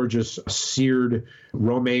 these gorgeous seared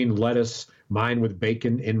romaine lettuce, mine with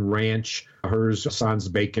bacon and ranch, hers sans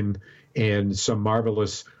bacon, and some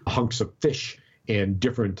marvelous hunks of fish and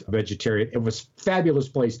different vegetarian. It was a fabulous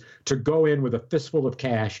place to go in with a fistful of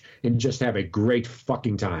cash and just have a great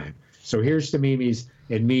fucking time. So here's to Mimi's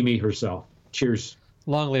and Mimi herself. Cheers.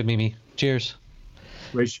 Long live Mimi. Cheers.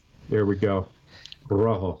 There we go.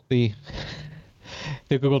 Bro. The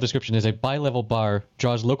Google description is a bi-level bar,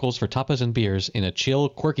 draws locals for tapas and beers in a chill,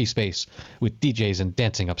 quirky space with DJs and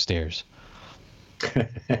dancing upstairs.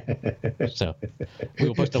 So we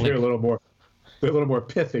will post a link. They're a little more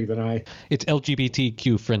pithy than I. It's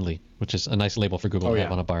LGBTQ friendly, which is a nice label for Google to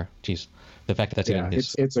have on a bar. Jeez, the fact that that's in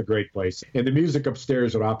this. It's a great place, and the music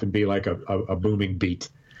upstairs would often be like a booming beat,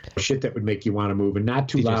 shit that would make you want to move, and not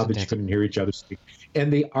too loud that you couldn't hear each other speak.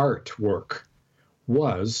 And the artwork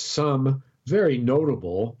was some very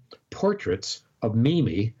notable portraits of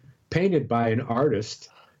Mimi, painted by an artist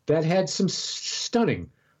that had some stunning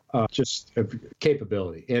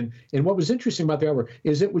capability. And what was interesting about the artwork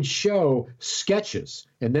is it would show sketches,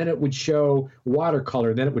 and then it would show watercolor,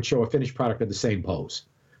 and then it would show a finished product of the same pose.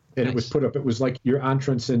 And It was put up. It was like your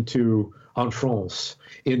entrance into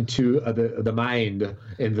the mind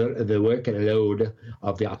and the work and load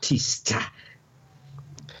of the artiste.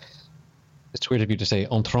 It's weird of you to say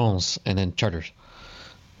entrance and then Charters.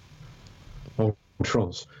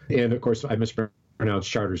 Entrance. And of course, I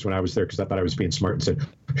mispronounced Charters when I was there because I thought I was being smart and said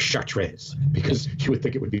Chartres, because you would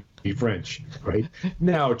think it would be French, right?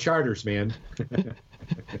 No, Charters, man.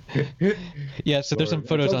 Yeah, so there's some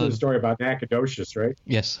photos on the story about Nacogdoches, right?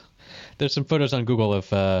 Yes, there's some photos on Google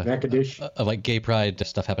of Nacogdoches, of like gay pride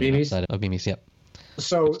stuff happening outside of Mimi's. Yep.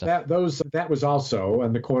 So that was also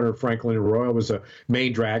on the corner of Franklin and Royal. Was a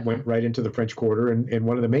main drag, went right into the French Quarter and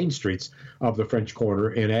one of the main streets of the French Quarter.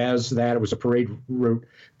 And as that, it was a parade route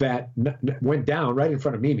that went down right in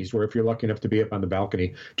front of Mimi's, where if you're lucky enough to be up on the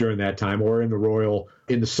balcony during that time, or in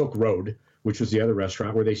the Silk Road, which was the other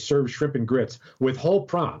restaurant where they served shrimp and grits with whole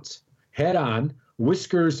prawns, head on,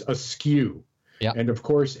 whiskers askew. Yeah. And of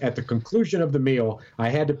course, at the conclusion of the meal, I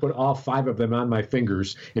had to put all 5 of them on my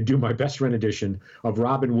fingers and do my best rendition of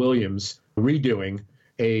Robin Williams redoing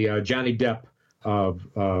a Johnny Depp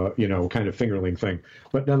kind of fingerling thing.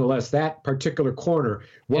 But nonetheless, that particular corner,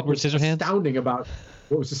 what was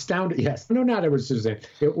astounding, yes, no, not Edward Scissorhands.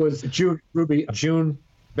 It was June,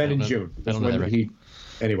 Ben and June. I don't know that right.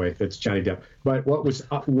 Anyway, that's Johnny Depp. But what was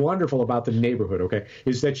wonderful about the neighborhood, okay,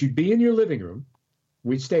 is that you'd be in your living room.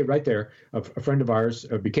 We'd stay right there. A friend of ours,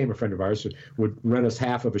 became a friend of ours, would rent us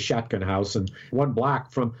half of a shotgun house and 1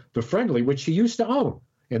 block from the Friendly, which he used to own.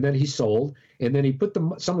 And then he sold, and then he put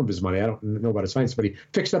some of his money, I don't know about his finances, but he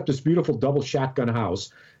fixed up this beautiful double shotgun house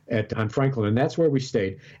on Franklin, and that's where we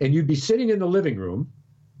stayed. And you'd be sitting in the living room,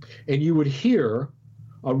 and you would hear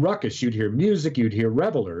a ruckus. You'd hear music, you'd hear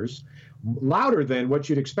revelers, louder than what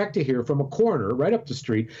you'd expect to hear from a corner right up the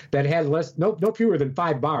street that had no fewer than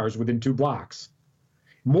 5 bars within 2 blocks.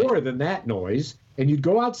 More than that noise, and you'd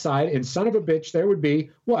go outside, and son of a bitch, there would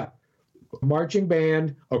be, what? A marching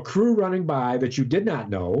band, a crew running by that you did not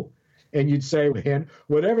know, and you'd say, man,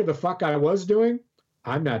 whatever the fuck I was doing,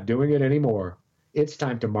 I'm not doing it anymore. It's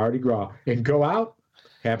time to Mardi Gras. And go out,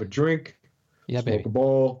 have a drink, smoke a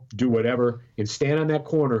bowl, do whatever, and stand on that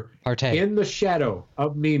corner in the shadow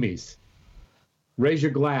of Mimi's. Raise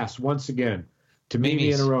your glass once again to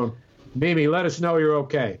Mimi and her own. Mimi, let us know you're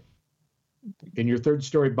okay. In your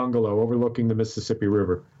 3rd-story bungalow overlooking the Mississippi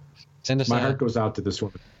River. My heart goes out to this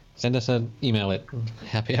woman. Send us an email at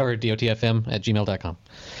happyhourdotfm@gmail.com.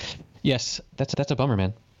 Yes, that's a bummer,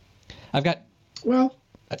 man. I've got... Well,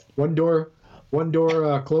 one door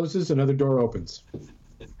closes, another door opens.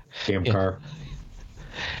 Damn car.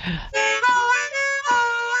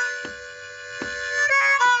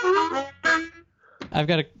 I've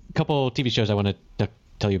got a couple TV shows I want to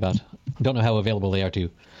tell you about. Don't know how available they are to you.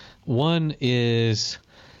 One is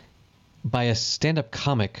by a stand-up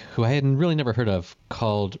comic who I had really never heard of,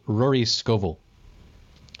 called Rory Scovel.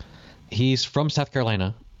 He's from South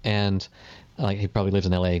Carolina, and he probably lives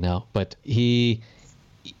in LA now, but he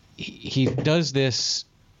does this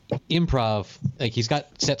improv. Like, he's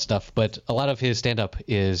got set stuff, but a lot of his stand-up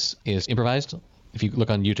is improvised. If you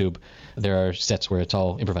look on YouTube, there are sets where it's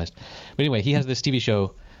all improvised. But anyway, he has this TV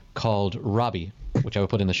show called Robbie, which I will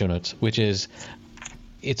put in the show notes, which is...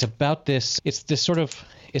 It's about this. It's this sort of.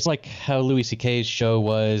 It's like how Louis C.K.'s show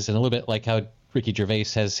was, and a little bit like how Ricky Gervais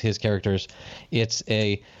has his characters. It's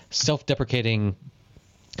a self-deprecating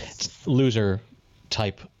loser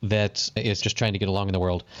type that is just trying to get along in the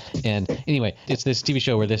world. And anyway, it's this TV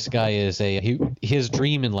show where this guy is his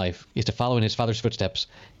dream in life is to follow in his father's footsteps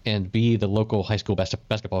and be the local high school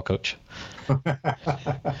basketball coach.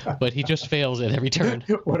 But he just fails at every turn.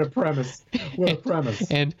 What a premise.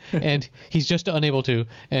 And he's just unable to.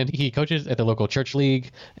 And he coaches at the local church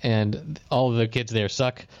league, and all the kids there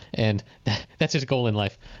suck. And that's his goal in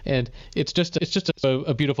life. And it's just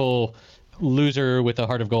a beautiful loser with a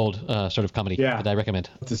heart of gold sort of comedy that I recommend.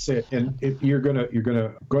 To say it. And you're gonna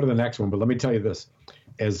go to the next one, but let me tell you this.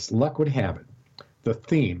 As luck would have it, the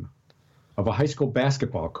theme of a high school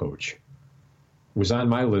basketball coach was on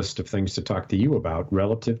my list of things to talk to you about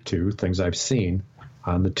relative to things I've seen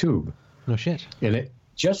on the tube. No shit. And it,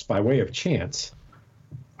 just by way of chance,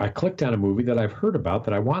 I clicked on a movie that I've heard about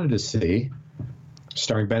that I wanted to see,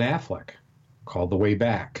 starring Ben Affleck, called The Way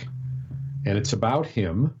Back. And it's about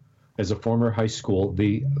him as a former high school,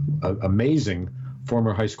 amazing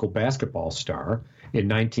former high school basketball star in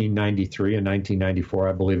 1993 and 1994.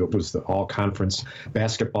 I believe it was the all-conference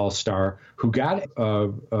basketball star who got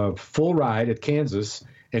a full ride at Kansas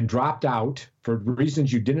and dropped out for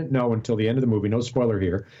reasons you didn't know until the end of the movie. No spoiler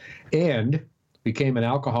here. And became an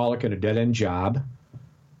alcoholic in a dead-end job.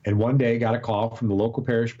 And one day got a call from the local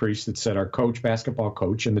parish priest that said, our basketball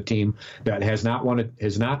coach, and the team that has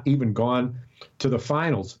not even gone to the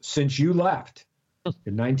finals since you left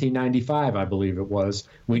in 1995, I believe it was.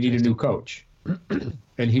 We need a new coach.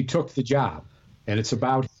 And he took the job. And it's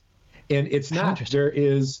about, and it's not,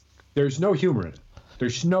 there's no humor in it.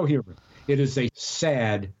 There's no humor. It is a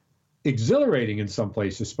sad, exhilarating in some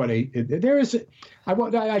places, but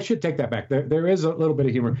I should take that back. There is a little bit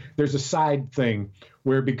of humor. There's a side thing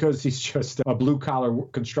where, because he's just a blue-collar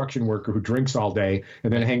construction worker who drinks all day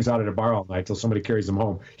and then hangs out at a bar all night till somebody carries him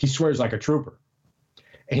home, he swears like a trooper.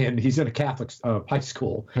 and he's in a Catholic high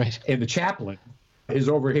school, Right. and the chaplain is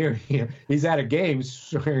over here. He's at a game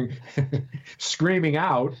screaming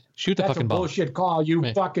out, Shoot the "That's fucking a ball." bullshit call, you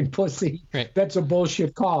Right. fucking pussy. Right. That's a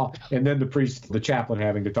bullshit call." And then the chaplain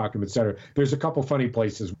having to talk to him, etc. There's a couple funny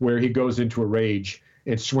places where he goes into a rage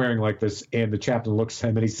and swearing like this, and the chaplain looks at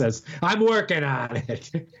him and he says, "I'm working on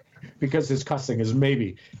it." Because his cussing is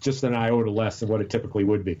maybe just an iota less than what it typically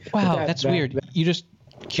would be. Wow, But that's weird. You just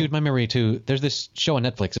cued my memory to, there's this show on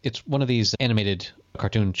Netflix. It's one of these animated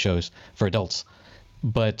cartoon shows for adults,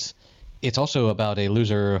 but it's also about a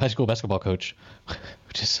loser high school basketball coach,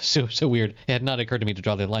 which is so weird. It had not occurred to me to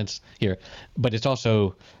draw the lines here, but it's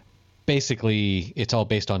also basically, it's all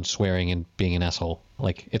based on swearing and being an asshole.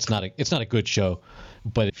 Like, it's not a good show,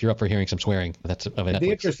 but if you're up for hearing some swearing, that's of a Netflix.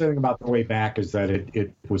 The interesting thing about The Way Back is that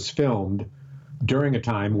it was filmed during a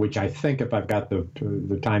time, which I think, if I've got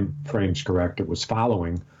the time frames correct, it was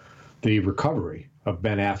following the recovery of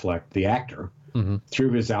Ben Affleck, the actor,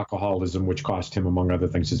 through his alcoholism, which cost him, among other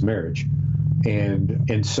things, his marriage.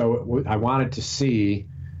 And so I wanted to see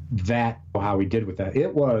how he did with that.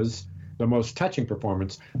 It was the most touching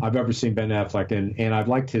performance I've ever seen Ben Affleck in, and I've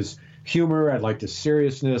liked his humor, I've liked his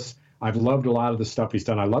seriousness, I've loved a lot of the stuff he's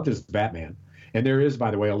done. I loved his Batman. And there is, by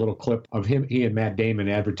the way, a little clip of he and Matt Damon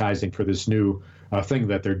advertising for this new thing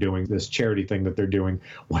that they're doing, this charity thing that they're doing,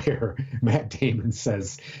 where Matt Damon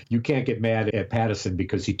says, "You can't get mad at Pattinson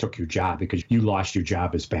because he took your job, because you lost your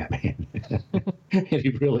job as Batman." And he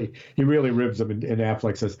really ribs him. And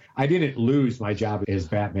Affleck says, "I didn't lose my job as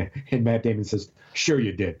Batman." And Matt Damon says, "Sure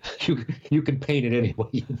you did. You can paint it any way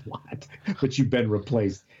you want, but you've been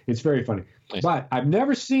replaced." It's very funny. Nice. But I've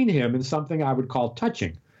never seen him in something I would call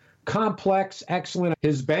touching. Complex, excellent.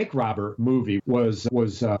 His bank robber movie was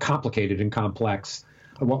complicated and complex.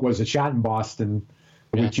 What was it? Shot in Boston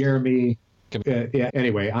with Jeremy.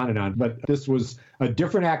 Anyway, on and on. But this was a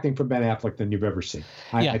different acting from Ben Affleck than you've ever seen.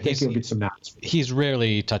 I think he'll get some nods. He's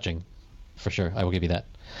rarely touching, for sure. I will give you that.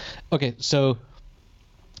 Okay, so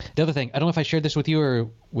the other thing, I don't know if I shared this with you or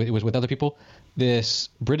it was with other people. This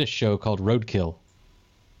British show called Roadkill.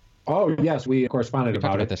 Oh, yes, we corresponded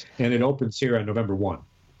about this. And it opens here on November 1.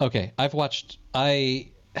 Okay, I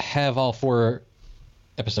have all 4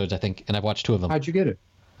 episodes, I think, and I've watched 2 of them. How'd you get it?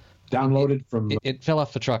 Downloaded from... It fell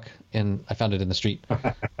off the truck, and I found it in the street.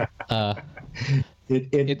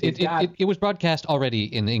 It was broadcast already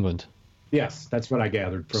in England. Yes, that's what I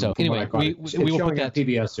gathered from anyway, what I caught. We will put that...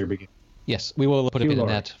 PBS or beginning. Yes, we will put a bit in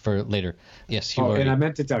that for later. Yes, Hugh Laurie. And I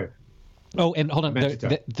meant to tell you. Oh, and hold on.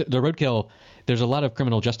 The Roadkill, there's a lot of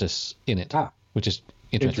criminal justice in it, which is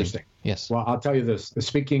interesting. Yes. Well, I'll tell you this.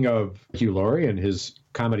 Speaking of Hugh Laurie and his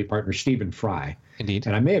comedy partner, Stephen Fry. Indeed.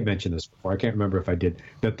 And I may have mentioned this before. I can't remember if I did.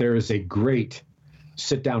 That there is a great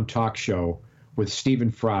sit-down talk show with Stephen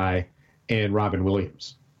Fry and Robin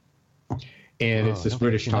Williams. And it's this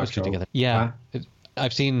British talk show. Together. Yeah.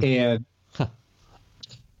 I've seen...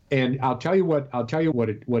 And I'll tell you what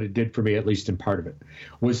it did for me, at least in part of it,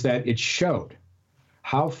 was that it showed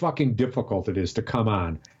how fucking difficult it is to come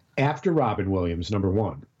on after Robin Williams, number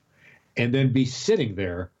one, and then be sitting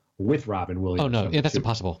there with Robin Williams. Oh no, that's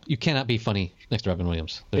impossible. You cannot be funny next to Robin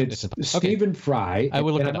Williams. It's Stephen Fry. I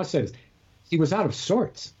will look I must say this, he was out of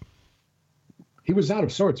sorts. He was out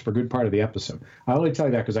of sorts for a good part of the episode. I only tell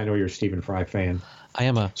you that because I know you're a Stephen Fry fan. I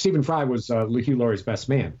am a. Stephen Fry was Hugh Laurie's best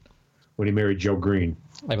man when he married Joe Green.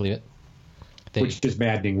 I believe it. Which is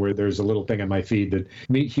maddening, where there's a little thing on my feed that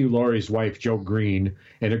meet Hugh Laurie's wife, Joe Green,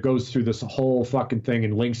 and it goes through this whole fucking thing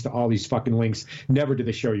and links to all these fucking links. Never did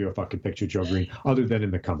they show you a fucking picture of Joe Green other than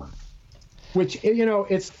in the come on. Which, you know,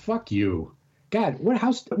 it's fuck you. God, what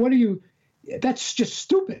are you, that's just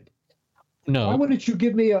stupid. No. Why wouldn't you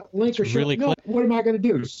give me a link or show? Really no, what am I going to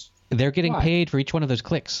do? They're getting paid for each one of those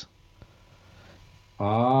clicks.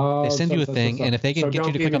 Oh, they send you a thing, and if they can get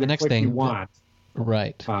you to click on the next thing, you want.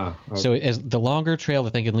 Right. Okay. So as the longer trail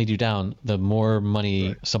that they can lead you down, the more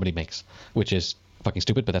money somebody makes, which is fucking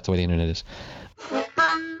stupid, but that's the way the internet is.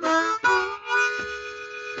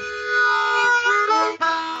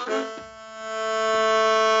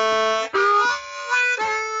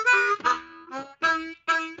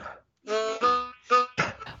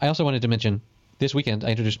 I also wanted to mention, this weekend I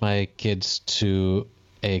introduced my kids to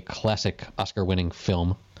a classic Oscar-winning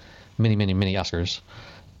film, many Oscars,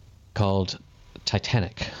 called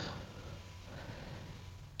Titanic.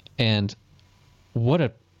 And what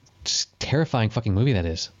a terrifying fucking movie that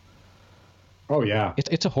is. Oh yeah.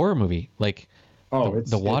 It's a horror movie. Like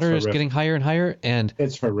the water is getting higher and higher, and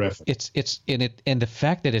it's horrific. It's in it, and the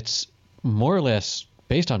fact that it's more or less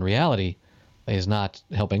based on reality is not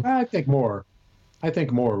helping. I think more. Rather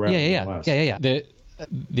than less. Yeah.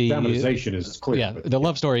 the dramatization is clear. Yeah, but, the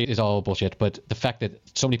love story is all bullshit, but the fact that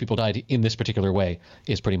so many people died in this particular way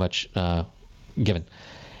is pretty much given.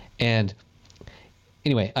 And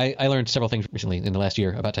anyway, I learned several things recently in the last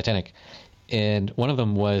year about Titanic, and one of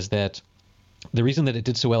them was that the reason that it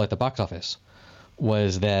did so well at the box office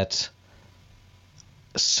was that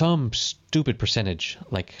some stupid percentage,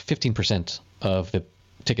 like 15% of the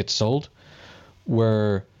tickets sold,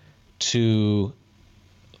 were to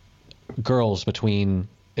girls between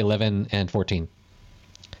 11 and 14.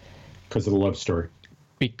 Because of the love story.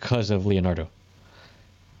 Because of Leonardo.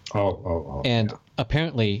 Oh. And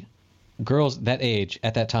apparently, girls that age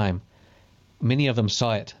at that time, many of them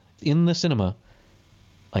saw it in the cinema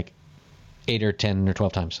like 8 or 10 or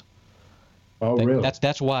 12 times. Oh, really?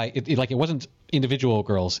 That's why it wasn't individual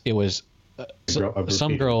girls. It was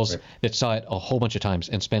some girls that saw it a whole bunch of times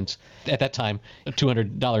and spent at that time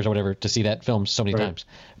 $200 or whatever to see that film so many times,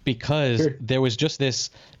 because there was just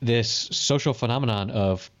this social phenomenon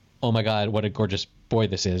of, oh my God, what a gorgeous boy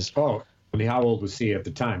this is. Oh, I mean, how old was he at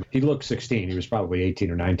the time? He looked 16. He was probably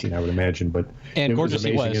 18 or 19, I would imagine. But and gorgeous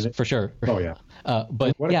he was, for sure. Oh yeah.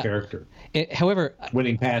 But what a character! However,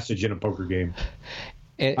 winning passage in a poker game.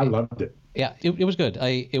 I loved it. Yeah, it was good.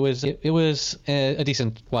 It was a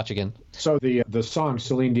decent watch again. So the song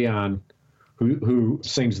Celine Dion, who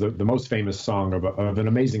sings the most famous song of an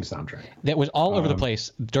amazing soundtrack that was all over the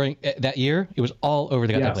place during that year. It was all over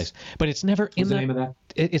the goddamn place. But it's never in the name of that.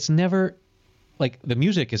 It's never like the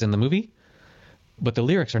music is in the movie, but the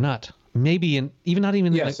lyrics are not. Maybe during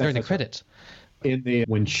the credits. Right.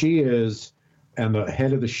 When she is on the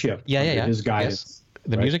head of the ship, his guidance. Yes.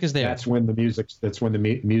 The music is there. That's when the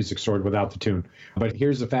music soared without the tune. But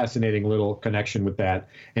here's a fascinating little connection with that,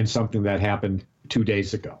 and something that happened 2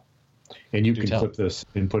 days ago. And you can clip this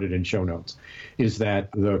and put it in show notes. Is that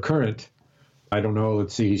the current? I don't know.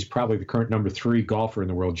 Let's see. He's probably the current number 3 golfer in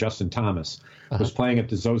the world. Justin Thomas was playing at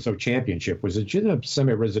the Zozo Championship. Was in a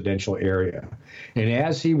semi-residential area, and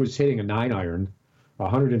as he was hitting a 9-iron.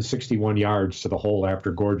 161 yards to the hole after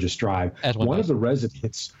a gorgeous drive. One of the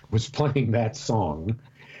residents was playing that song,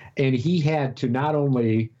 and he had to not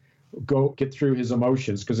only get through his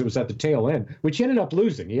emotions because it was at the tail end, which he ended up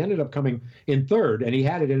losing. He ended up coming in third, and he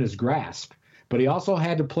had it in his grasp. But he also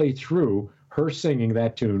had to play through her singing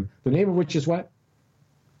that tune, the name of which is what?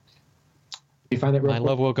 You find that real quick? My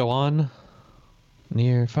love will go on,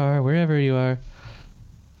 near, far, wherever you are.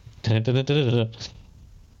 I don't think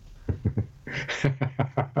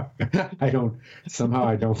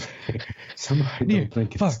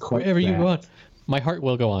it's quite wherever that. you go on. My heart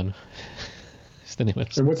will go on. It's the name of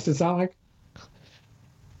it. And what's the sound like?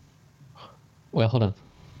 Well, hold on.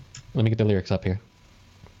 Let me get the lyrics up here.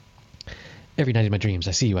 Every night in my dreams,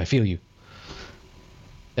 I see you, I feel you.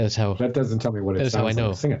 That is how. That doesn't tell me what it sounds like. That is how I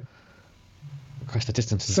know. Sing it. Across the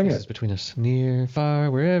distance and spaces between us, near,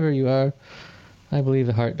 far, wherever you are, I believe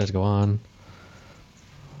the heart does go on.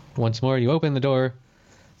 Once more, you open the door.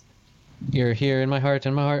 You're here in my heart,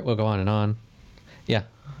 and my heart will go on and on. Yeah.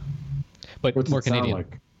 But what's more it sound Canadian.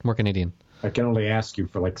 like? More Canadian. I can only ask you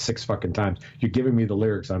for like 6 fucking times. You're giving me the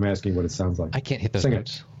lyrics. I'm asking what it sounds like. I can't hit those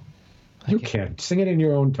notes. You can. Sing it in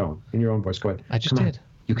your own tone, in your own voice. Go ahead. I just did.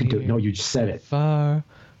 You can do it. No, you just said it. Far.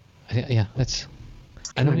 Yeah, that's.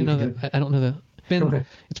 I don't even know that. I don't know the.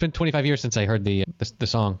 It's been 25 years since I heard the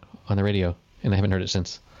song on the radio, and I haven't heard it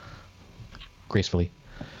since. Gracefully.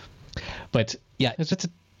 But yeah, it's a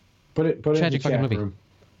put it tragic in the fucking chat movie. room.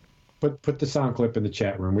 Put the sound clip in the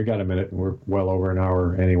chat room. We got a minute, and we're well over an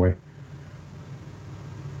hour anyway.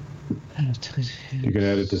 You can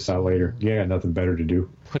edit this out later. You got nothing better to do.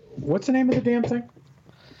 What's the name of the damn thing?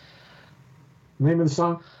 Name of the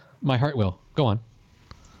song? My Heart Will. Go on.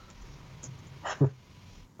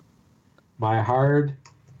 My heart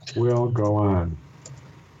will go on.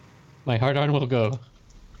 My heart on will go.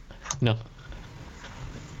 No.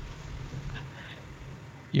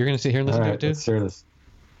 You're going to sit here and listen to it too? Let's hear this.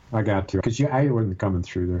 I got to. Because I wasn't coming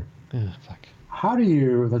through there. Oh, fuck. How do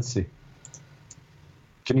you... Let's see.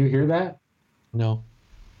 Can you hear that? No.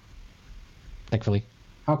 Thankfully.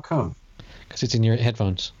 How come? Because it's in your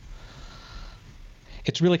headphones.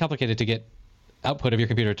 It's really complicated to get output of your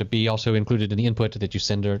computer to be also included in the input that you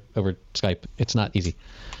send over Skype. It's not easy.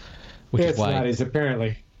 It's not easy,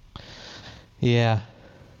 apparently. Yeah.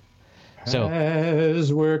 So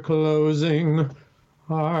as we're closing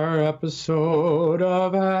our episode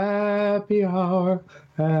of Happy Hour,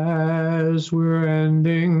 as we're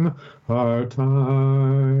ending our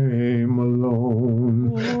time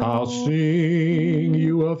alone, I'll sing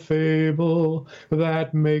you a fable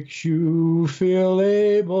that makes you feel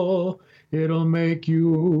able It'll make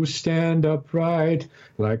you stand upright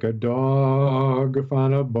like a dog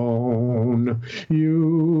on a bone.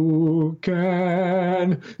 You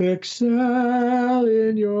can excel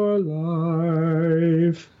in your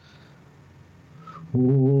life.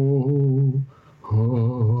 Oh,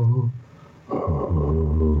 oh,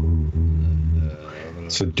 oh.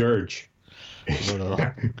 It's a dirge. It's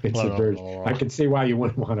a dirge. I can see why you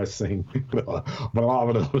wouldn't want to sing.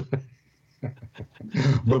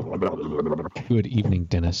 Good evening,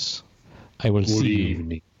 Dennis. I will see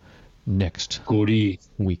you next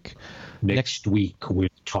week. Next week we'll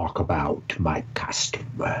talk about my costume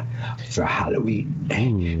for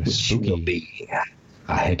Halloween, which will be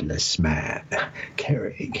a headless man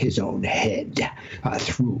carrying his own head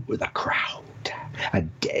through the crowd. A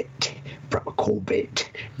dead from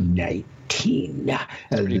COVID-19.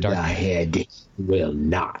 The head will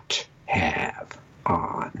not have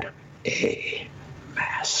on a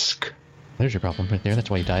mask. There's your problem right there. That's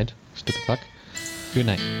why you died. Stupid fuck. Good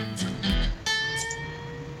night.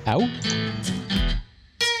 Ow.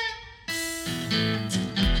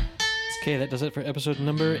 Okay, that does it for episode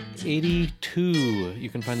number 82. You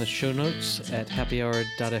can find the show notes at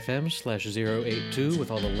happyhour.fm/082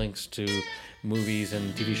 with all the links to movies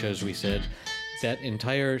and TV shows we said. That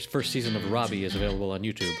entire first season of Robbie is available on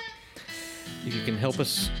YouTube. You can help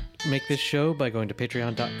us make this show by going to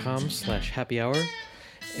patreon.com/happyhour.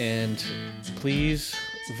 And please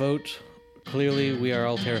vote. Clearly, we are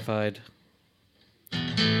all terrified.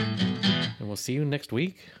 And we'll see you next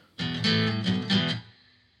week.